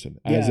talented person.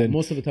 As in,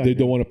 most of the time, they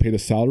don't want to pay the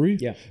salary.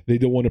 Yeah. They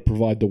don't want to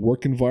provide the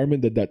work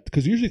environment that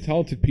because usually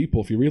talented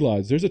people, if you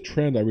realize, there's a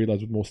trend I realize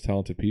with most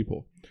talented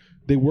people.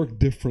 They work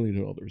differently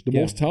than others. The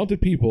most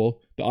talented people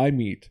that I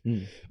meet,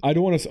 I'm not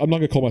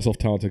going to call myself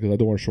talented because I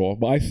don't want to show off,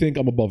 but I think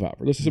I'm above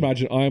average. Let's just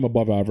imagine I'm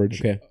above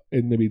average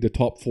in maybe the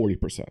top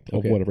 40%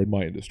 of whatever in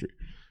my industry.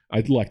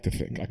 I'd like to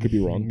think. I could be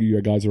wrong.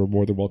 You guys are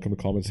more than welcome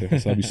to comment and say,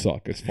 Hassan, you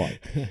suck. It's fine.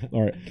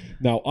 All right.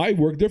 Now, I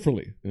work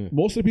differently.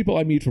 Most of the people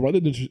I meet from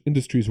other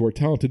industries who are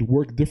talented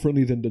work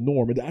differently than the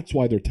norm, and that's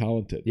why they're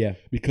talented. Yeah.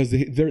 Because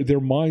their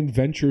mind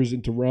ventures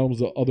into realms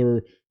that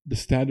the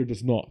standard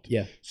does not.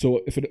 Yeah. So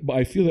but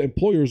I feel that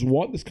employers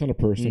want this kind of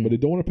person, but they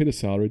don't want to pay the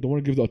salary, don't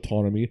want to give the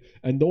autonomy,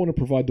 and don't want to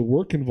provide the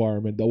work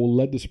environment that will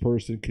let this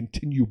person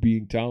continue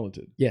being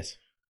talented. Yes.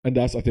 And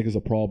that's, I think, is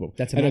a problem.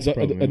 That's a massive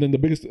problem. And then the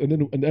biggest, and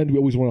then we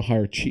always want to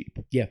hire cheap.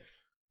 Yeah.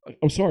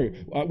 I'm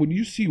sorry. When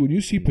you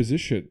see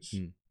positions,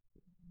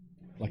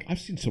 like I've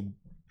seen some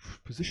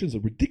positions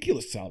of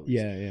ridiculous salaries.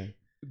 Yeah, yeah.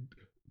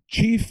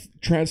 Chief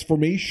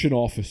Transformation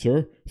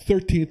Officer,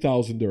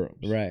 13,000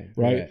 dirhams.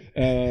 Right.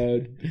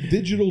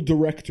 Digital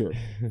Director,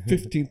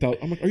 15,000.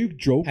 I'm like, are you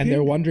joking? And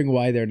they're wondering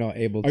why they're not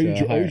able to. Are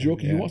you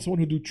joking? Yeah. You want someone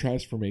who do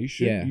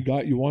transformation?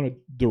 Yeah. You want a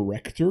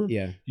director?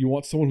 Yeah. You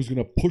want someone who's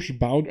going to push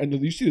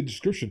and you see the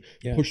description.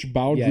 Yeah. Push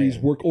boundaries,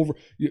 work over.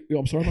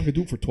 I'm sorry, I'm not going to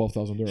do it for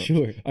 12,000 dirhams.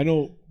 Sure. I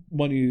know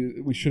money.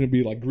 We shouldn't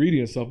be like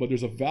greedy and stuff, but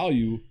there's a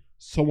value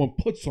someone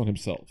puts on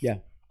himself. Yeah.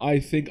 I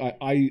think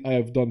I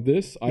have done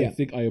this. I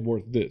think I am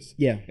worth this.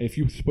 Yeah. And if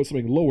you put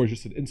something lower, it's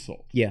just an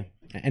insult. Yeah.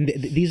 And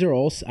these are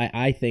all,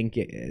 I think,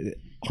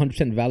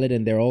 100% valid,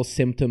 and they're all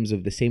symptoms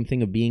of the same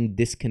thing, of being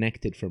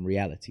disconnected from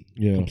reality.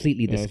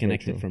 Completely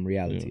disconnected from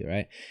reality,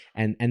 right?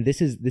 And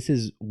this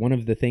is one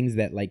of the things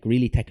that like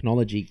really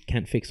technology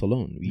can't fix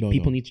alone.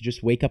 People need to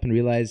just wake up and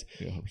realize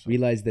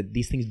that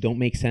these things don't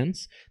make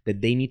sense,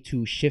 that they need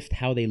to shift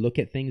how they look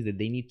at things, that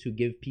they need to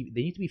give people,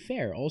 they need to be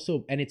fair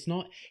also. And it's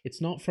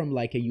not from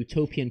like a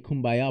utopian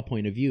kumbaya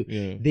point of view.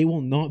 They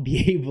will not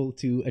be able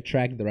to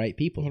attract the right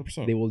people.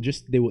 100%.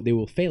 They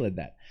will fail at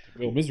that.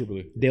 Fail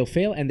miserably. They'll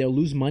fail and they'll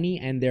lose money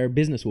and their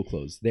business will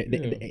close.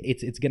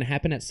 It's going to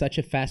happen at such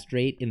a fast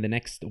rate in the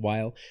next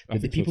while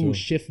that the people who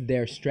shift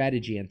their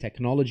strategy and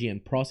technology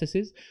and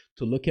processes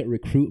to look at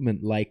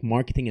recruitment like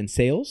marketing and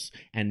sales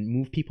and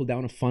move people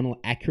down a funnel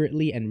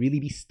accurately and really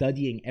be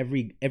studying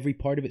every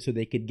part of it so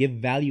they could give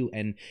value.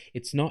 And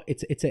it's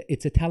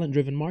a talent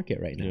driven market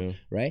right now,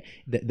 right?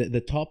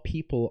 The top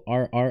people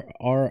are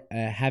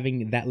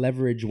having that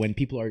leverage when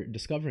people are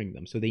discovering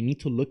them, so they need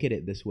to look at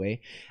it this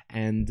way.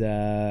 And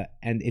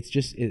it's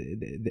just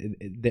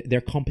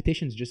their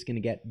competition is just going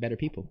to get better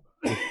people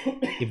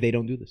if they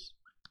don't do this.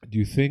 Do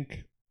you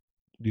think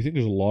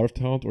there's a lot of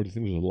talent, or do you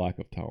think there's a lack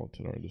of talent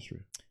in our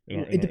industry?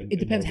 It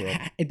depends.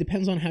 It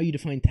depends on how you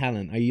define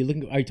talent.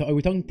 Are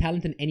we talking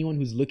talent in anyone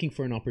who's looking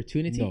for an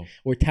opportunity,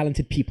 or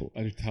talented people?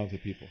 I think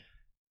talented people.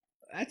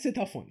 That's a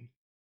tough one.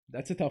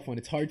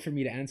 It's hard for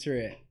me to answer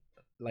it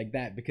like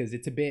that because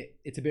it's a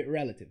bit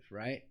relative,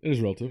 right? It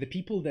is relative. The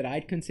people that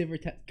I'd consider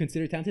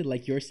talented,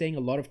 like you're saying, a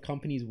lot of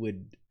companies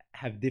would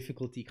have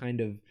difficulty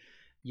kind of,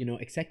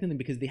 accepting them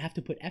because they have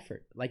to put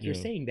effort. Like you're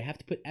saying, they have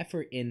to put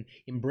effort in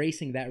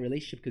embracing that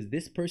relationship, because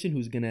this person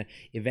who's going to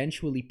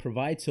eventually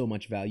provide so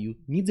much value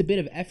needs a bit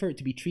of effort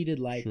to be treated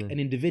like an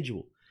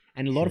individual.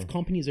 And a lot of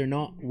companies are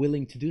not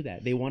willing to do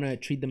that. They want to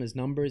treat them as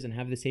numbers and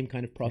have the same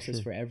kind of process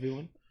for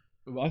everyone.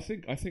 Well, I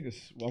think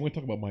it's. Well, I'm going to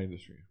talk about my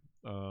industry.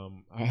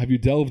 Have you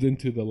delved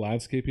into the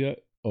landscape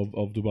yet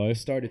of Dubai?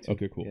 Started to.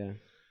 Okay, cool. Yeah.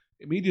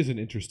 Media is an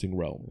interesting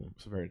realm.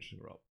 It's a very interesting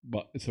realm,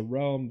 but it's a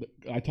realm that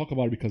I talk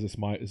about it because it's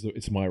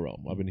my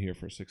realm. I've been here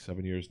for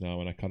 6-7 years now,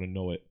 and I kind of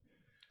know it.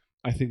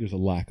 I think there's a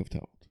lack of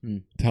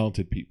talent,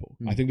 talented people.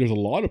 I think there's a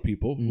lot of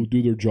people who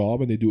do their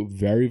job and they do it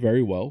very,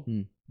 very well.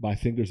 But I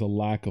think there's a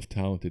lack of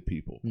talented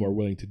people who are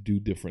willing to do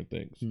different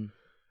things.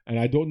 And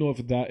I don't know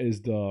if that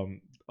is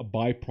a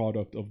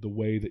byproduct of the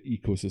way the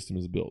ecosystem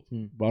is built.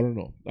 But I don't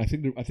know. I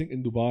think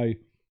in Dubai,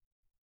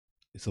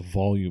 it's a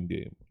volume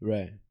game,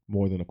 right,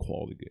 more than a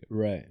quality game.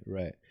 Right.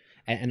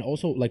 And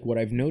also, like, what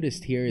I've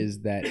noticed here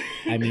is that,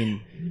 I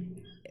mean,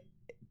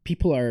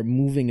 people are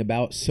moving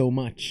about so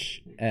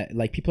much.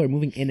 Like, people are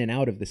moving in and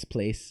out of this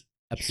place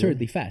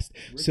absurdly fast.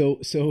 So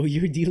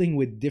you're dealing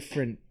with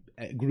different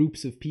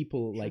groups of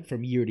people, like,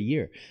 from year to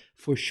year.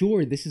 For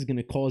sure, this is going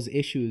to cause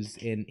issues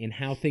in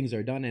how things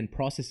are done and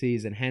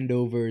processes and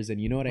handovers and,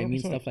 you know what I mean,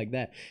 stuff like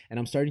that. And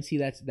I'm starting to see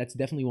that's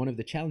definitely one of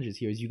the challenges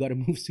here, is you got to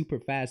move super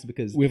fast,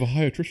 because we have a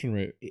high attrition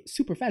rate.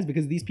 Super fast,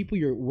 because these people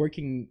you're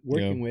working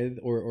with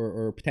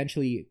or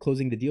potentially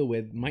closing the deal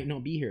with might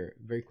not be here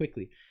very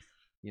quickly.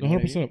 You know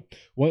 100%. I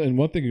mean?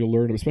 One thing you'll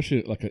learn,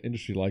 especially like an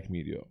industry like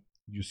media,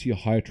 you see a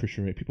high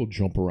attrition rate. People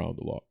jump around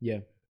a lot. Yeah.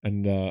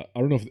 And I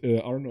don't know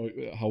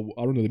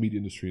the media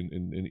industry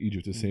in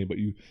Egypt is saying, but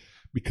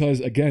because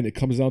again, it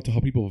comes down to how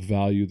people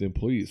value the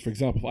employees. For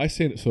example,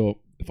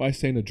 if I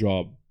stay in a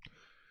job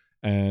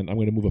and I'm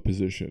going to move a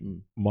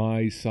position,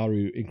 my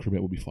salary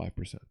increment will be 5%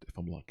 if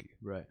I'm lucky.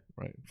 Right.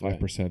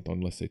 5%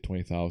 on, let's say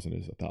 20,000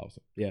 is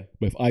 1,000. Yeah.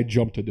 But if I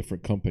jump to a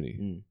different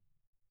company,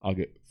 I'll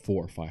get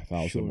 4,000 or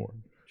 5,000 more.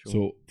 Sure.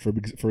 So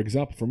for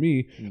example, for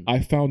me, I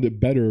found it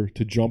better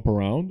to jump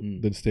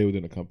around than stay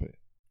within a company.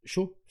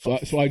 Sure.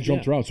 So I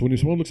jumped around. So when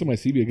someone looks at my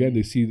CV again,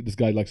 they see that this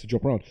guy likes to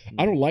jump around.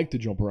 I don't like to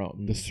jump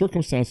around. The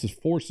circumstances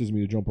forces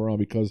me to jump around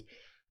because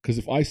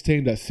if I stay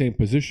in that same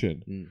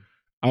position,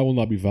 I will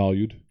not be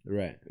valued,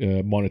 right,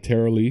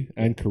 monetarily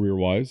and career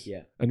wise.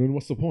 Yeah. And then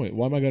what's the point?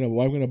 Why am I gonna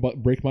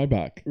break my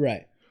back?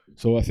 Right.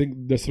 So I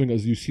think that's something,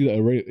 as you see that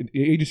in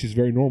agency is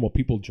very normal.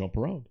 People jump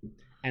around,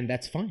 and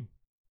that's fine.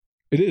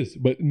 It is,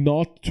 but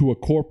not for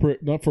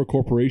a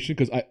corporation.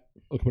 Because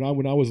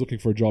when I was looking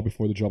for a job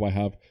before the job I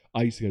have,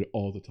 I used to get it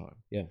all the time.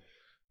 Yeah.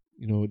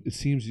 You know, it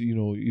seems, you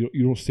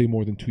don't stay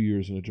more than 2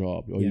 years in a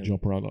job, or you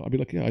jump around. I'd be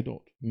like, yeah, I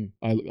don't.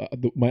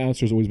 My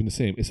answer has always been the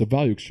same. It's a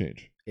value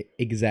exchange.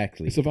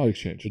 Exactly. It's a value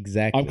exchange.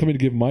 Exactly. I'm coming to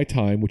give my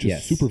time, which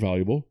is super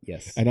valuable.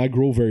 Yes. And I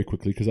grow very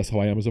quickly because that's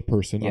how I am as a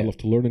person. I love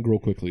to learn and grow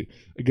quickly.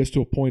 It gets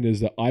to a point is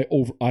that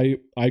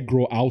I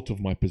grow out of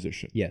my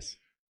position. Yes.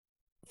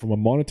 From a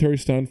monetary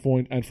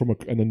standpoint and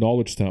and a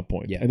knowledge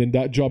standpoint. Yeah. And then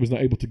that job is not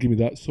able to give me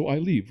that, so I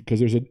leave because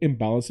there's an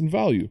imbalance in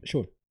value.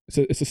 Sure.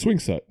 It's a swing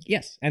set.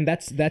 Yes, and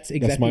that's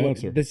exactly my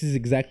answer. This is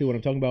exactly what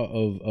I'm talking about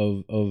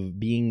of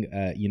being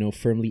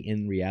firmly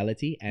in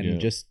reality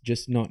and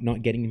just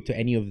not getting into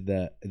any of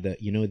the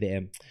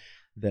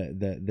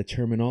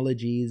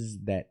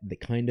terminologies that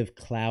kind of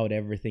cloud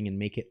everything and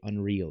make it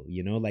unreal.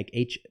 Like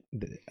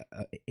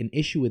an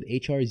issue with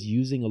HR is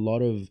using a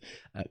lot of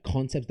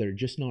concepts that are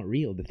just not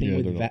real. The thing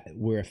with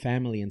we're a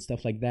family and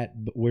stuff like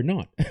that, but we're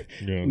not.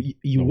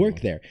 You work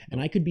there, and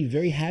I could be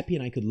very happy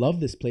and I could love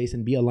this place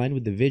and be aligned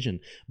with the vision,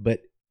 but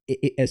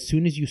as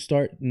soon as you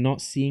start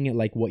not seeing it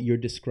like what you're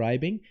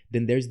describing,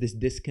 then there's this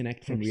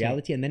disconnect from 100%.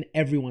 Reality, and then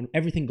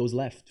everything goes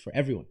left for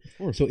everyone.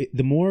 So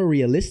the more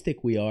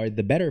realistic we are,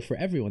 the better for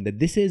everyone. That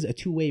this is a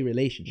two-way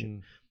relationship.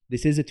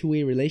 This is a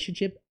two-way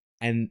relationship,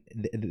 and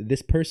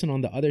this person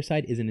on the other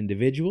side is an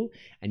individual,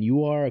 and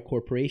you are a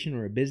corporation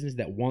or a business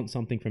that wants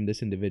something from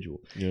this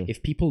individual.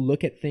 If people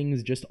look at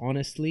things just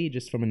honestly,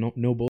 just from a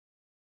no bull,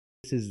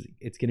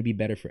 it's going to be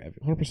better for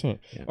everyone. 100%.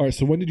 All right.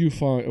 So when did you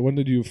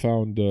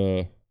found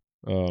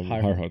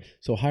Hire Hunt?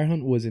 So Hire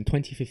Hunt was in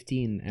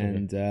 2015,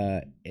 and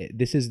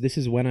this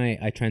is when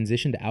I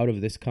transitioned out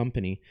of this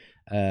company,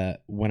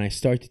 when I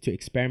started to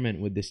experiment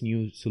with this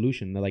new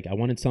solution. Like, I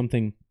wanted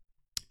something.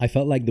 I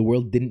felt like the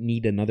world didn't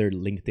need another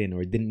LinkedIn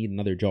or didn't need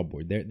another job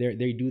board.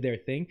 They do their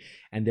thing,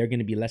 and they're going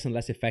to be less and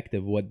less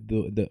effective.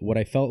 What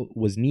I felt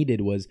was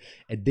needed was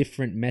a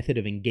different method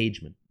of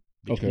engagement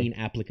between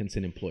applicants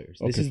and employers.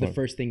 This is the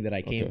first thing that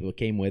I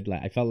came with.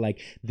 Like, I felt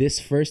like this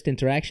first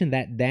interaction,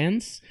 that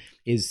dance,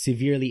 is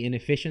severely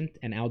inefficient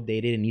and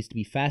outdated and needs to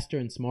be faster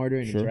and smarter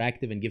and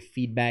interactive and give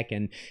feedback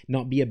and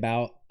not be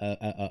about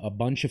a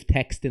bunch of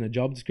text in a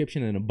job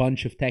description and a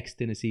bunch of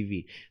text in a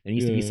CV. There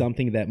needs to be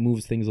something that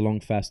moves things along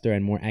faster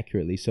and more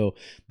accurately. So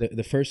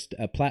the first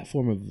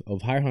platform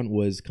of Hire Hunt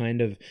was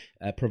kind of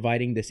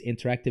providing this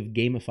interactive,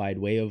 gamified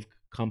way of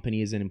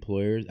companies and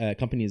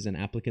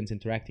applicants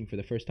interacting for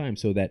the first time,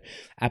 so that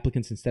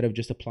applicants, instead of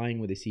just applying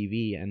with a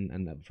CV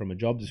and from a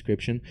job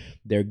description,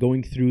 they're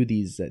going through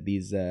these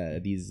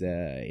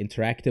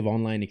interactive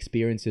online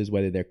experiences,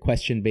 whether they're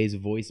question-based,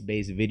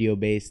 voice-based,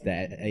 video-based,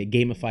 a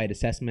gamified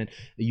assessment.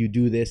 You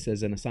do this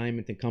as an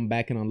assignment and come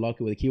back and unlock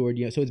it with a keyword.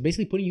 So it's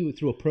basically putting you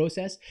through a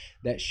process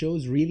that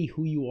shows really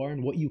who you are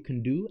and what you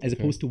can do, as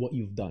opposed to what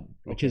you've done,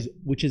 which is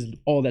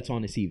all that's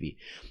on a CV.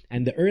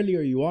 And the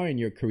earlier you are in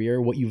your career,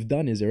 what you've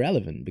done is irrelevant.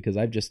 relevant because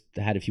I've just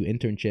had a few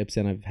internships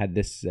and I've had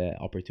this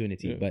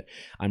opportunity. But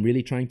I'm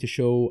really trying to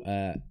show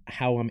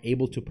how I'm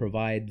able to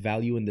provide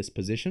value in this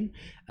position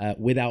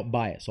without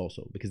bias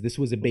also, because this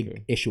was a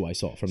big issue I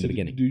saw from the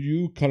beginning. Do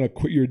you kind of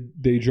quit your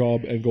day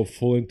job and go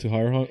full into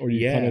Hire Hunt, or do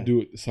you kind of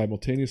do it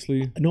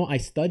simultaneously? No,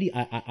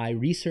 I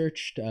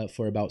researched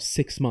for about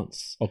 6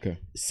 months. Okay.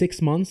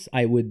 6 months,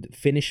 I would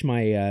finish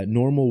my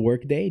normal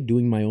work day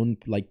doing my own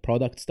like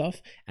product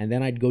stuff, and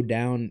then I'd go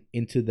down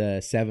into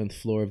the 7th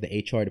floor of the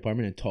HR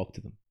department and talk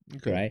to them.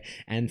 Okay. Right.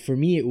 And for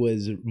me, it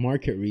was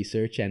market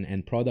research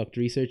and product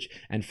research.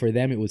 And for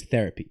them, it was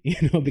therapy,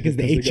 because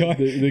the HR...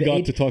 They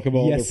got to talk about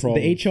all their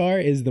problems. The HR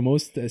is the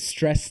most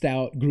stressed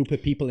out group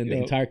of people in the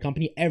entire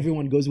company.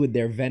 Everyone goes with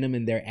their venom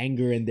and their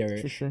anger and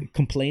their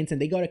complaints,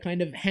 and they got to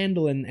kind of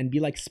handle and be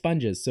like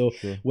sponges. So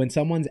when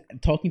someone's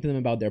talking to them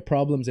about their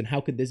problems and how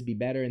could this be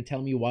better and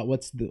tell me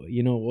what's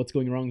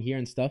going wrong here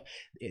and stuff,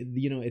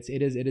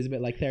 it is a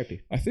bit like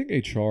therapy. I think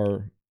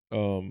HR...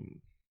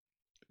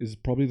 is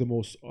probably the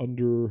most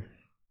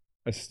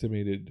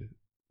underestimated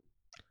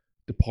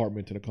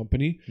department in a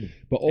company,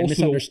 but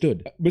also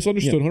misunderstood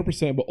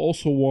 100%, but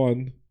also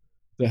one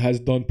that has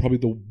done probably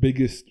the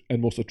biggest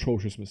and most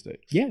atrocious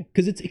mistakes. Yeah,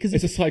 because it's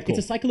a cycle.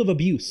 It's a cycle of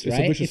abuse,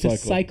 right? It's a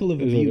cycle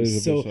of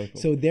abuse.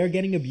 So they're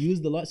getting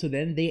abused a lot. So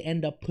then they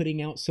end up putting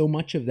out so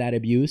much of that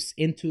abuse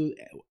into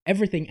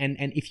everything.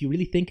 And if you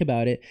really think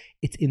about it,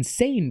 it's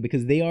insane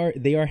because they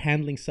are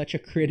handling such a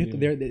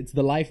critical. It's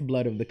the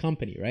lifeblood of the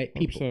company, right?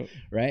 People, 100%.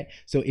 right?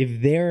 So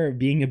if they're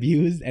being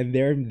abused and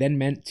they're then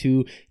meant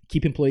to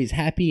keep employees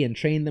happy and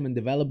train them and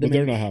develop them, but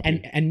they're not happy.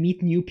 And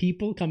meet new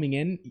people coming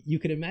in, you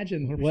can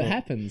imagine 100%. What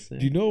happens. Do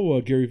you know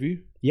Gary Vee?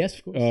 Yes,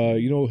 of course.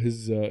 He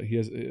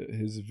has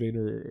his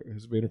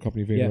Vayner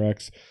company,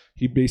 VaynerX.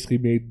 He basically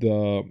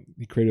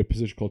he created a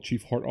position called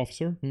Chief Heart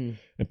Officer and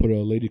put a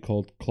lady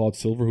called Claude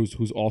Silver,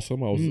 who's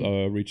awesome. I was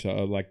reached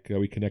out,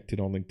 we connected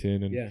on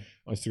LinkedIn and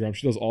Instagram.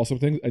 She does awesome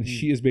things, and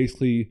she is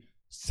basically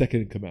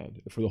second in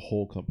command for the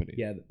whole company.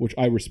 Yeah, which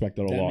I respect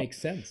that a lot. That makes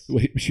sense.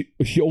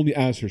 She only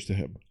answers to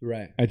him,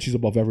 right? And she's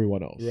above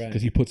everyone else, right?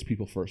 Because he puts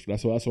people first.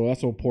 That's so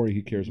important.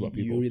 He cares about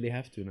people. You really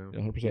have to now.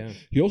 100%. Yeah.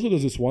 He also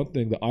does this one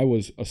thing that I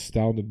was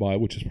astounded by,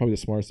 which is probably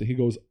the smartest thing.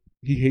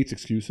 He hates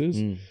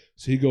excuses.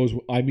 So he goes,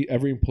 I meet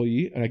every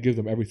employee and I give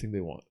them everything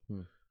they want.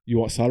 You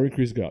want salary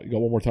increase? You got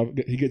one more time.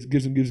 He gives,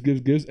 and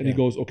he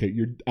goes, okay,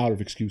 you're out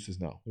of excuses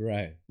now.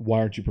 Right. Why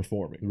aren't you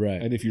performing?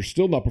 Right. And if you're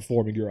still not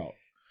performing, you're out.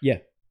 Yeah.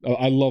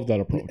 I love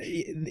that approach.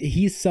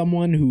 He's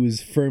someone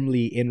who's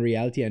firmly in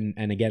reality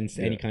and against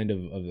any kind of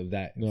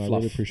that fluff. I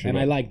really appreciate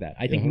I like that.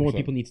 I think 100%. More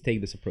people need to take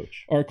this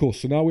approach. All right, cool.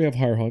 So now we have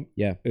Hire Hunt.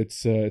 Yeah.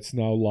 It's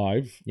now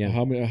live. Yeah.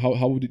 How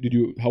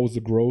was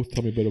the growth?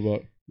 Tell me a bit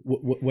about.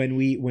 When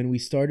we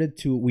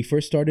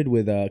first started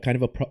with a kind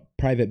of a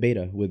private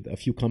beta with a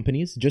few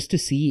companies just to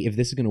see if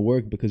this is going to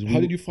work, because how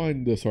did you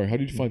find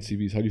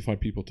CVs? How do you find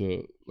people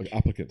to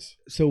applicants?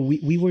 So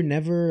we were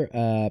never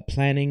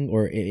planning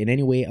or in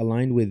any way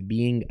aligned with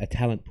being a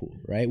talent pool,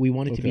 right? We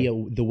wanted to be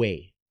the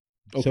way.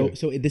 Okay.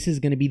 So this is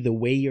going to be the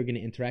way you're going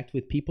to interact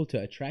with people to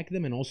attract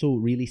them and also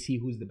really see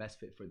who's the best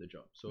fit for the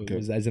job. So it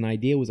was, as an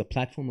idea, it was a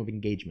platform of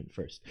engagement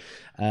first.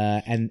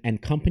 And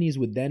companies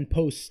would then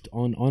post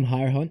on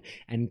Hire Hunt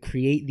and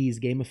create these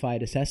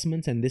gamified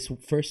assessments and this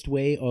first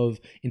way of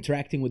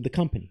interacting with the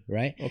company,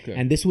 right? Okay.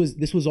 And this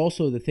was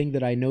also the thing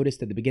that I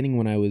noticed at the beginning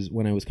when I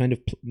was kind of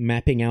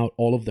mapping out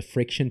all of the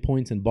friction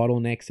points and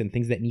bottlenecks and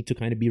things that need to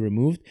kind of be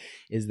removed,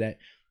 is that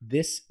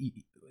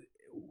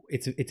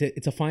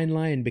it's a fine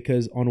line,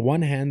 because on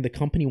one hand, the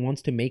company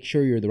wants to make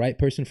sure you're the right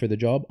person for the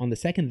job. On the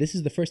second, this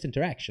is the first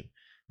interaction.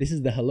 This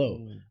is the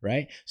hello,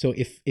 right? So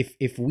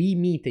if we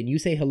meet and you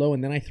say hello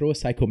and then I throw a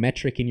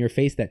psychometric in your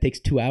face that takes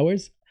 2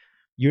 hours,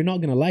 you're not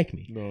going to like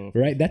me,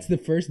 right? That's the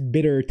first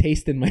bitter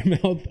taste in my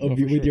mouth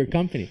with your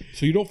company.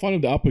 So you don't find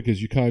them the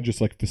applicants, you kind of just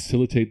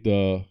facilitate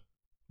the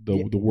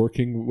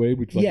working way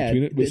between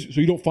it. So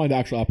you don't find the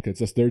actual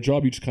applicants. That's their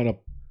job. You just kind of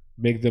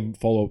make them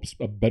follow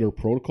a better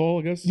protocol,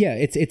 I guess. Yeah,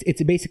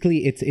 it's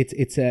basically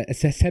a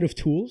set of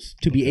tools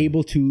to be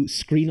able to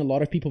screen a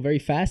lot of people very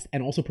fast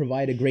and also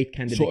provide a great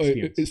candidate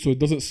experience. So it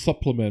doesn't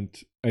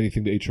supplement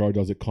anything the HR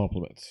does; it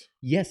complements.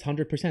 Yes,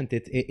 100%.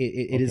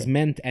 It is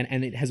meant,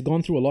 and it has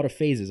gone through a lot of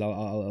phases.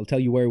 I'll tell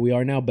you where we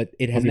are now, but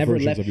it has never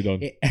left. Have you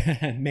done?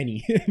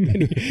 Many.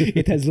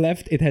 It has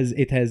left.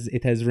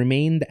 It has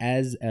remained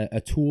as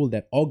a tool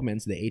that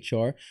augments the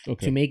HR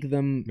to make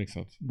them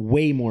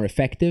way more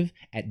effective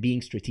at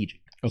being strategic.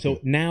 Okay.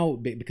 So now,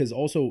 because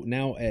also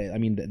now,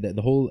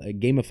 the whole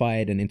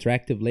gamified and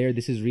interactive layer,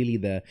 this is really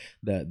the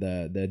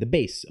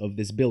base of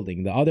this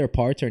building. The other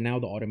parts are now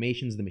the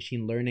automations, the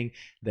machine learning,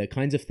 the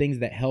kinds of things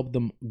that help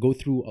them go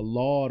through a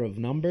lot of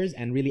numbers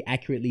and really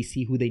accurately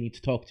see who they need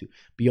to talk to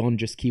beyond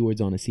just keywords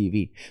on a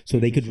CV. So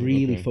they could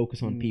really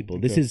focus on people.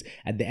 This is,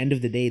 at the end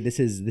of the day, this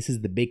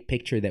is the big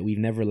picture that we've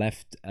never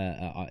left.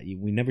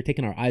 We've never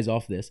taken our eyes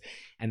off this,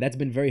 and that's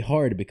been very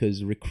hard,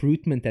 because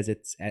recruitment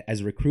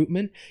as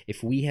recruitment,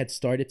 if we had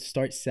started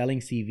selling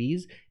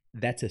CVs,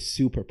 that's a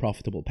super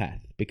profitable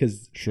path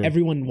because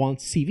everyone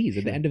wants CVs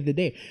at the end of the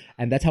day.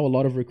 And that's how a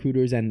lot of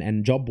recruiters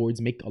and job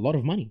boards make a lot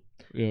of money.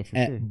 Yeah, for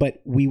sure.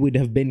 But we would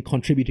have been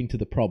contributing to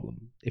the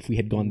problem if we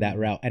had gone that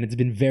route. And it's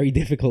been very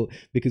difficult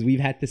because we've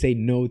had to say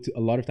no to a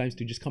lot of times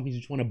to just companies who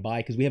just want to buy,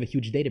 because we have a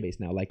huge database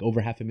now, like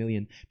over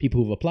 500,000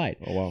 people who've applied.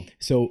 Oh, wow.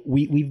 So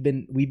we've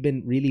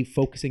been really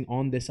focusing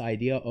on this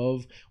idea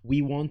of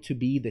we want to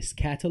be this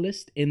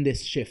catalyst in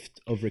this shift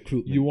of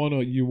recruitment.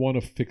 You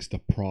wanna fix the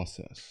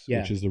process,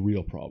 which is the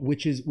real problem.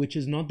 Which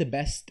is not the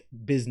best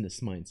business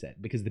mindset,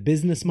 because the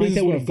business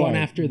mindset would have gone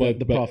after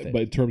the profit.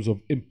 But in terms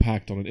of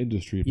impact on an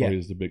industry, probably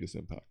is the biggest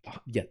impact.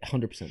 Yeah,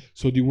 100%.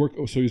 So do you work?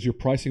 So is your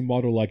pricing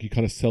model like you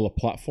kind of sell a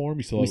platform?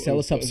 We sell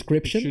a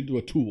subscription. Should do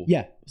a tool.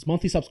 Yeah, it's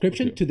monthly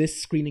subscription to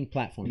this screening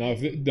platform. Now,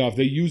 if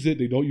they use it,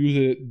 they don't use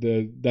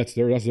it. That's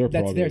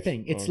their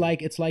thing.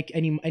 It's like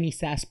any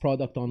SaaS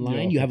product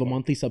online. You have a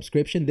monthly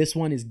subscription. This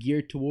one is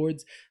geared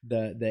towards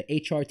the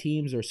HR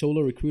teams or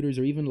solo recruiters,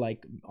 or even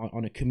like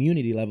on a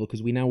community level,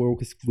 because we now work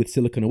with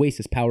Silicon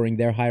Oasis, powering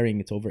their hiring.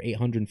 It's over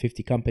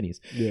 850 companies.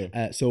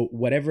 Yeah. So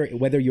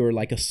whether you're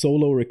like a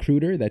solo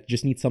recruiter that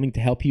just needs something to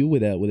help you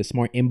with a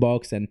smart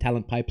inbox and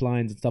talent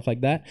pipelines and stuff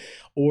like that,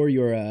 or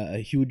you're a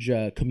huge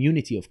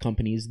community of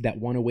companies that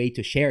want a way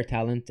to share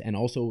talent and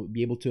also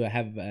be able to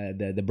have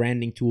the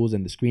branding tools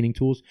and the screening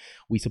tools,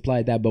 we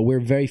supply that. But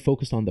we're very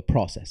focused on the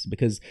process,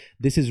 because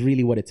this is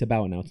really what it's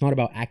about now. It's not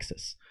about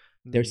access.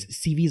 There's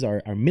CVs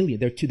are million.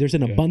 There's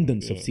an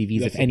abundance of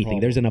CVs. That's if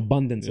anything, there's an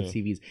abundance of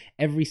CVs.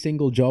 Every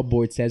single job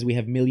board says we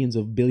have millions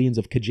of billions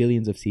of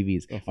kajillions of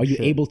CVs. Are you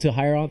able to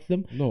hire on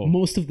them? No.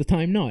 Most of the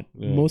time not.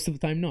 Most of the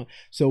time not.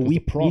 So we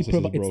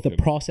provide. It's the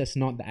process,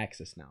 not the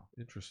access now.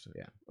 Interesting.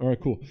 Yeah. All right.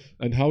 Cool.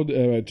 And how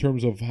in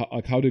terms of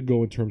how did it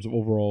go in terms of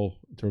overall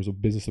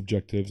business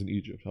objectives in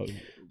Egypt? How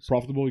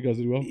profitable? You guys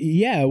did well?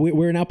 Yeah,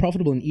 we're now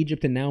profitable in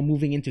Egypt, and now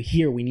moving into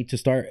here, we need to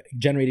start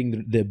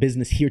generating the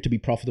business here to be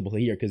profitable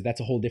here, because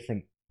that's a whole different.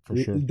 For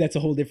sure. That's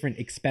a whole different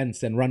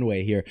expense and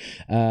runway here.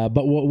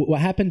 But what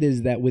happened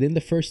is that within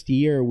the first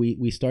year,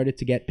 we started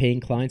to get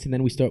paying clients, and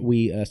then we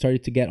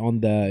started to get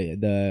on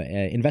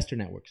the investor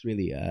networks,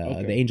 really,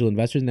 the angel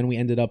investors, and then we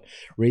ended up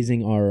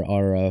raising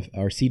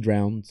our seed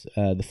round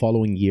the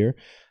following year.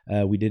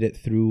 We did it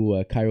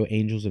through Cairo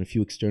Angels and a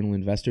few external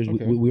investors.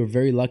 We were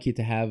very lucky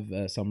to have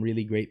some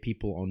really great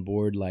people on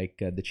board, like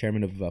the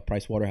chairman of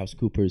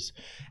PricewaterhouseCoopers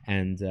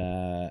and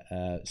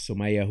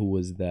Somaya, who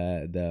was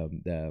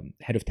the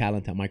head of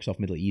talent at Microsoft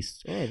Middle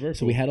East. So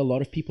cool. We had a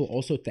lot of people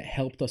also that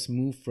helped us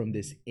move from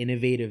this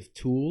innovative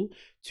tool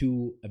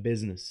to a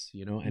business,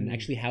 and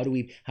actually how do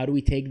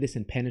we take this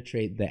and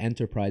penetrate the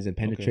enterprise and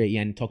penetrate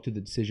and talk to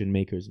the decision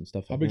makers and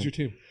stuff. How big's your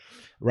team?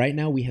 Right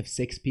now we have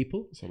 6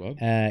 people. So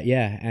bad.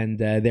 And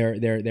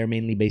they're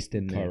mainly based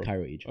in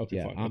Cairo, Egypt. Okay,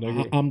 yeah,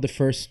 fine. I'm the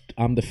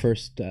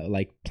first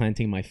like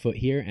planting my foot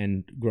here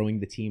and growing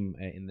the team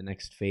in the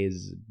next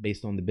phase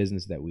based on the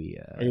business that we.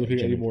 Are you looking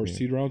at any more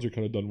seed rounds? Or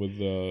kind of done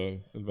with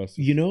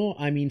investors?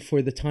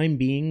 For the time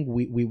being,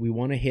 we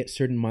want to hit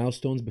certain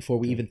milestones before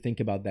we even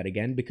think about that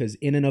again, because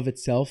in and of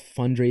itself,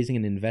 fundraising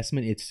and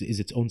investment is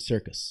its own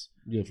circus.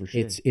 Yeah, for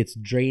sure. It's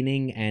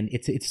draining, and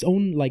it's its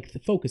own like the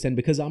focus. And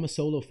because I'm a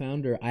solo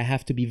founder, I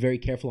have to be very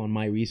careful on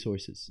my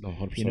resources.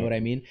 100%. You know what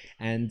I mean?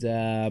 And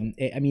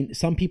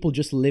some people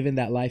just live in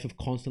that life of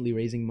constantly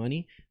raising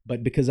money.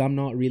 But because I'm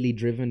not really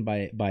driven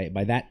by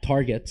that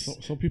target,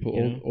 some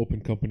people open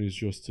companies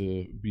just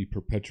to be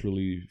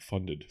perpetually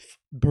funded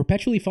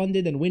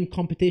and win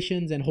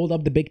competitions and hold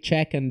up the big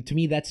check. And to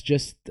me, that's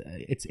just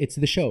it's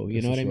the show.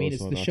 You know what I mean?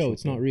 It's the show.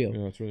 It's not real.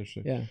 Yeah, that's really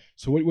interesting. Yeah.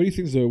 So what do you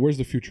think where's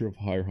the future of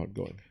HireHunt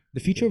going? The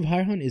future of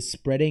HireHunt is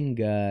spreading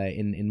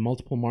in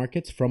multiple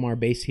markets from our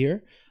base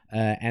here,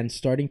 and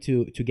starting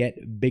to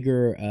get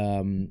bigger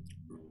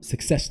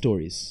success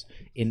stories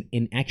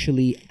in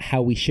actually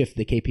how we shift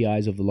the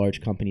KPIs of the large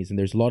companies. And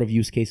there's a lot of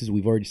use cases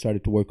we've already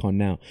started to work on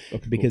now.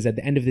 Because at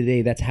the end of the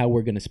day, that's how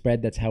we're going to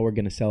spread. That's how we're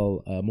going to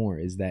sell more,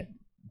 is that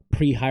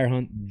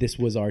pre-HireHunt, this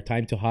was our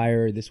time to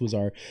hire, this was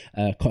our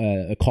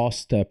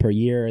cost per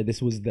year,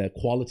 this was the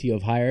quality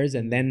of hires,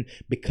 and then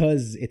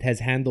because it has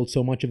handled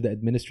so much of the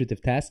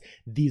administrative tasks,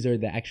 these are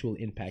the actual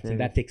impacts. Fair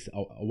and enough. That takes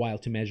a while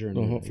to measure.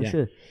 And for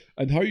sure.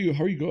 And how are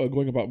you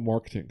going about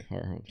marketing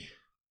HireHunt?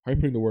 How are you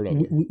putting the word out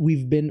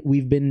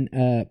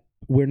there?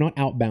 We're not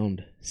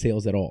outbound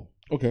sales at all.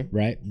 Okay.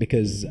 Right?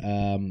 Because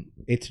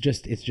it's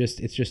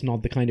just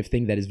not the kind of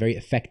thing that is very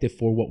effective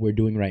for what we're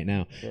doing right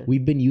now. Sure.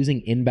 We've been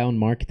using inbound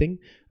marketing.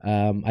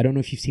 I don't know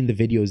if you've seen the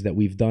videos that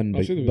we've done,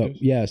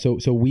 but yeah, so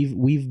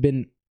we've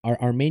been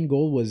our main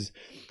goal was,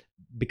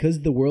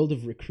 because the world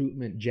of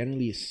recruitment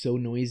generally is so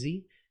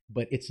noisy,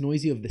 but it's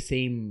noisy of the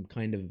same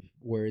kind of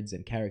words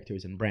and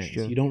characters and brands.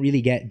 Sure. You don't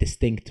really get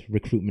distinct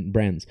recruitment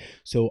brands.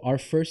 So our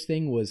first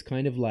thing was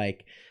kind of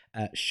like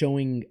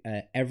showing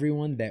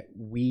everyone that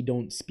we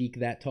don't speak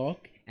that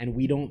talk, and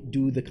we don't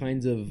do the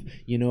kinds of,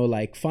 you know,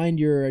 like find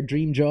your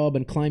dream job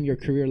and climb your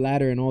career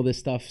ladder and all this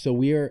stuff. So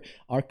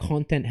our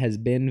content has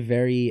been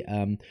very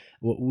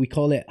what we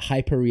call it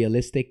hyper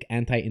realistic,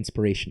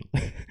 anti-inspirational.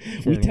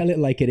 We tell it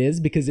like it is,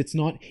 because it's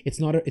not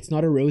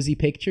a rosy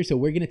picture. So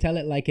we're gonna tell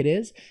it like it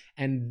is,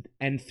 and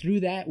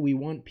through that we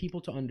want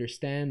people to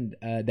understand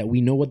that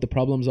we know what the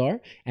problems are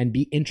and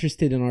be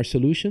interested in our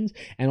solutions,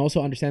 and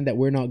also understand that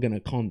we're not gonna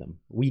con them.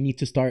 We need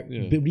to start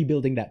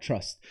rebuilding that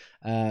trust.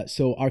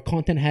 So our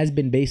content has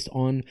been based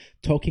on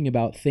talking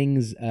about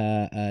things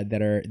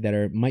that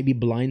are might be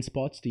blind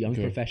spots to young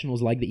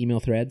professionals, like the email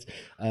threads,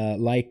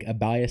 like a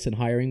bias in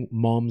hiring,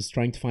 moms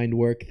trying to find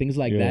work, things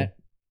like that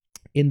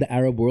in the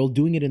Arab world,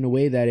 doing it in a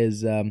way that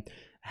is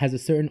has a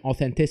certain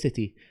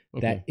authenticity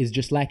that is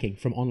just lacking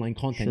from online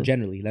content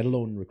generally, let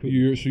alone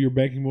recruitment. So you're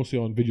banking mostly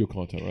on video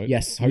content, right?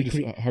 Yes. How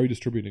are you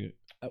distributing it?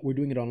 We're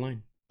doing it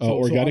online.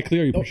 Organically,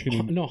 or are you pushing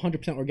it? No,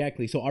 100%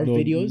 organically. So our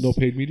videos, no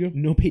paid media,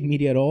 no paid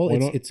media at all.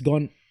 It's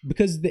gone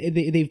because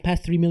they've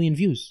passed 3 million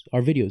views.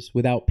 Our videos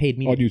without paid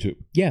media on YouTube.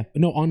 Yeah,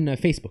 no, on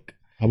Facebook.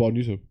 How about on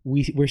YouTube?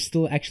 We're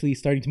still actually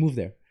starting to move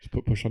there.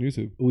 Push on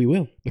YouTube. We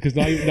will, because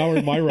now we're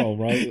in my realm,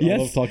 right? Yes,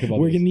 I love talking about.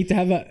 We're gonna need to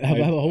have a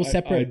whole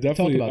separate talk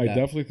about that. I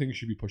definitely think you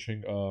should be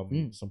pushing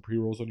some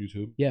pre-rolls on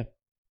YouTube. Yeah.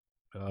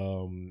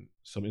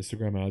 Some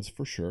Instagram ads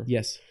for sure.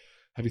 Yes.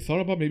 Have you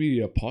thought about maybe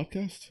a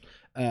podcast?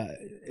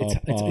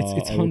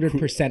 It's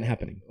 100%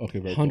 happening. Okay,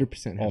 very 100% cool.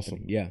 happening.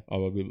 Awesome. Yeah, I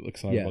would be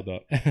excited about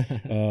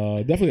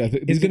that. Definitely, I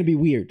think it's gonna be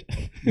weird.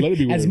 Let it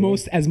be weird.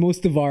 as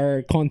most of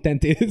our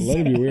content is. Let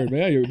it be weird,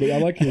 man. But I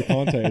like your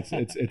content.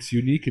 It's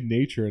unique in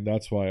nature, and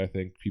that's why I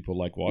think people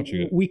like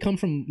watching it. We come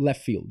from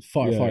left field,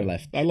 far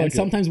left. I like and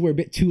sometimes we're a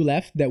bit too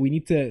left, that we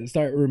need to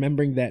start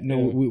remembering that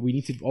we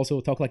need to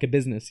also talk like a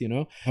business. You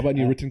know. How about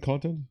any written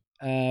content?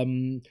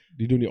 Do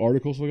you do any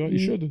articles like that? You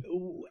should.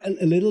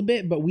 A little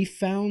bit, but we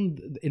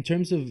found in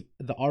terms of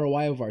the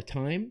ROI of our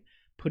time,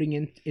 putting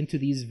into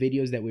these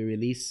videos that we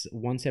release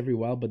once every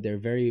while, but they're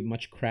very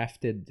much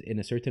crafted in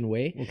a certain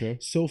way. Okay.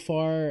 So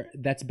far,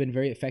 that's been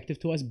very effective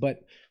to us,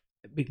 but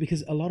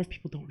because a lot of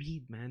people don't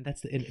read, man,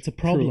 it's a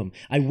problem. True.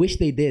 I wish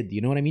they did.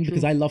 You know what I mean? True.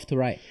 Because I love to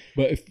write.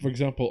 But if, for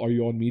example, are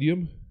you on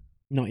Medium?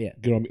 Not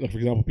yet. Get on, like, for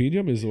example,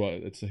 Medium is what?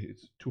 It's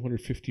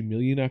 250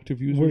 million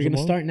active users. We're gonna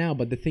start now,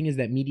 but the thing is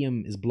that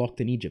Medium is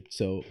blocked in Egypt.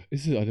 So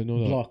is it? I didn't know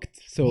that. Blocked.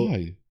 So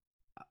why?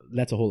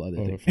 That's a whole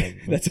other thing.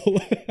 That's a whole.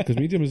 Because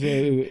Medium is.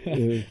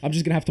 I'm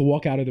just gonna have to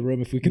walk out of the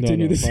room if we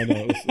continue this.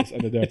 No, it's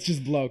ended there. It's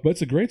just blocked. But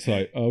it's a great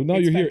site. Now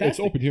you're here. It's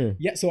open here.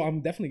 Yeah, so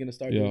I'm definitely gonna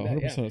start. Yeah,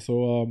 100%. Yeah.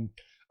 So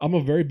I'm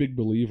a very big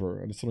believer,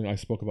 and it's something I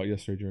spoke about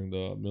yesterday during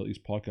the Middle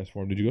East podcast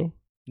forum. Did you go?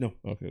 No.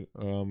 Okay.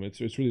 It's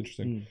really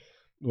interesting.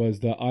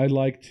 Was that I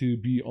like to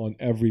be on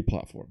every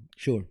platform.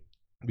 Sure.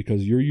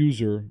 Because your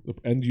user, the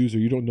end user,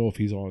 you don't know if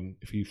he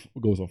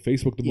goes on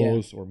Facebook the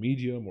most, or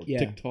Medium, or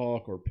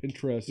TikTok, or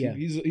Pinterest. Yeah.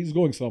 He's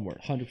going somewhere.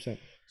 100%.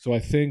 So I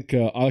think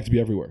I like to be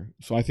everywhere.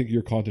 So I think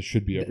your content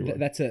should be everywhere.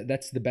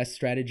 That's the best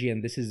strategy,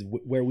 and this is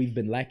where we've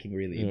been lacking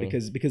really. Yeah.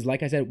 Because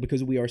like I said,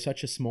 because we are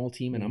such a small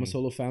team, and I'm a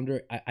solo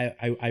founder,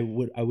 I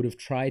would have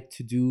tried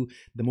to do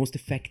the most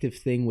effective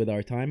thing with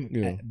our time.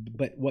 Yeah.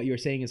 But what you're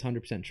saying is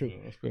 100% true. Yeah,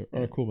 that's great.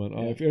 All right, cool, man.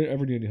 If you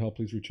ever need any help,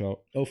 please reach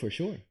out. Oh, for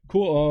sure.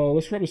 Cool.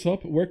 Let's wrap this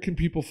up. Where can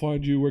people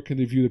find you? Where can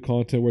they view the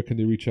content? Where can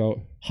they reach out?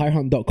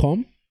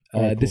 Hirehunt.com.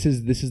 Right, cool. This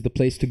is the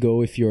place to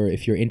go if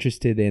you're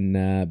interested in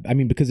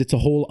because it's a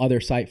whole other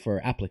site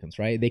for applicants,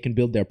 right? They can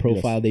build their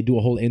profile. Yes. They do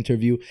a whole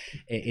interview.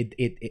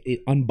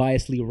 It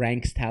unbiasedly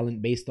ranks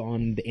talent based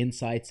on the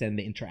insights and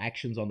the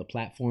interactions on the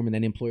platform, and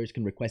then employers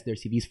can request their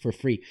CVs for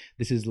free.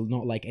 This is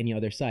not like any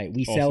other site.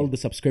 We sell the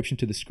subscription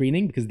to the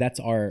screening because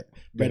that's our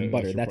bread and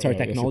butter. That's our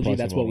technology.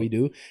 That's what we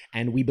do,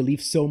 and we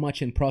believe so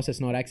much in process,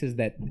 not access,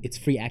 that it's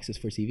free access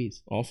for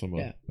CVs. Awesome,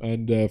 man. Yeah.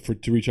 And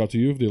to reach out to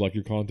you if they like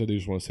your content, they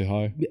just want to say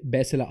hi.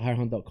 Basil at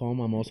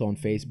hirehunt.com. I'm also on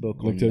Facebook,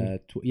 LinkedIn,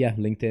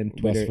 LinkedIn,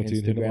 Twitter,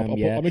 Instagram.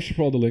 I'll make sure to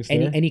put all the links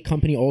there. Any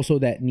company also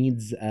that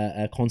needs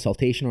a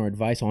consultation or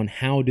advice on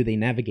how do they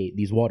navigate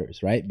these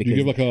waters, right? Because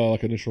you give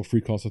like initial free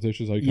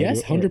consultations.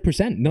 Yes,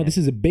 100%. No, this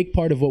is a big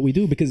part of what we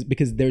do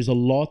because there's a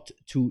lot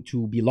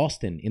to be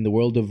lost in the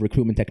world of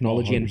recruitment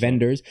technology and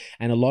vendors,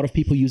 and a lot of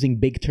people using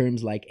big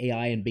terms like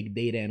AI and big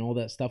data and all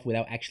that stuff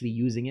without actually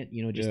using it,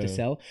 just to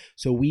sell.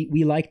 So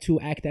we like to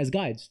act as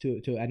guides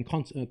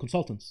and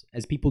consultants,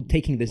 as people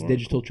taking this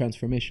digital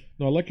transformation.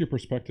 No, I like your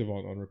perspective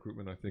on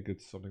recruitment. I think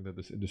it's something that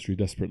this industry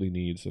desperately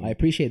needs. And I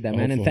appreciate that,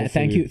 man. And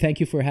thank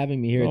you for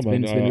having me here. It's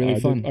been really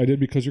fun. I did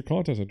because your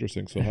content's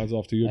interesting. So hats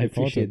off to you. I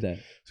appreciate that.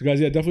 So guys,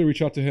 definitely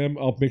reach out to him.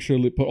 I'll make sure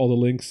to put all the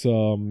links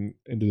in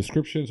the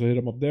description. So hit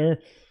him up there.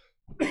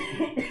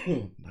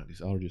 Not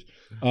these allergies.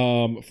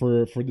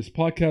 For this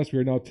podcast, we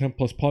are now 10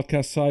 plus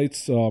podcast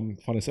sites.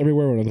 Find us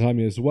everywhere. We're on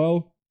Rami as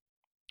well.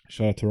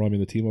 Shout out to Rami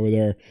and the team over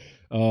there.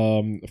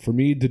 For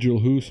me, Digital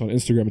Hoos on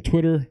Instagram and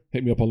Twitter.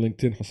 Hit me up on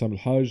LinkedIn, Hassam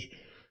Al-Haj.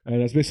 And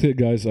that's basically it,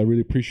 guys. I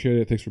really appreciate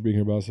it. Thanks for being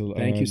here, Basil.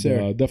 Thank you,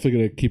 sir. Definitely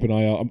going to keep an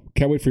eye out.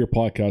 Can't wait for your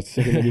podcast.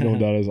 Second, let me know when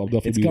that is. I'll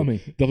definitely coming.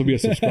 Definitely be a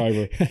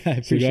subscriber.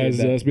 So, guys,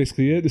 that's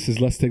basically it. This is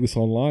Let's Take This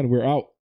Online. We're out.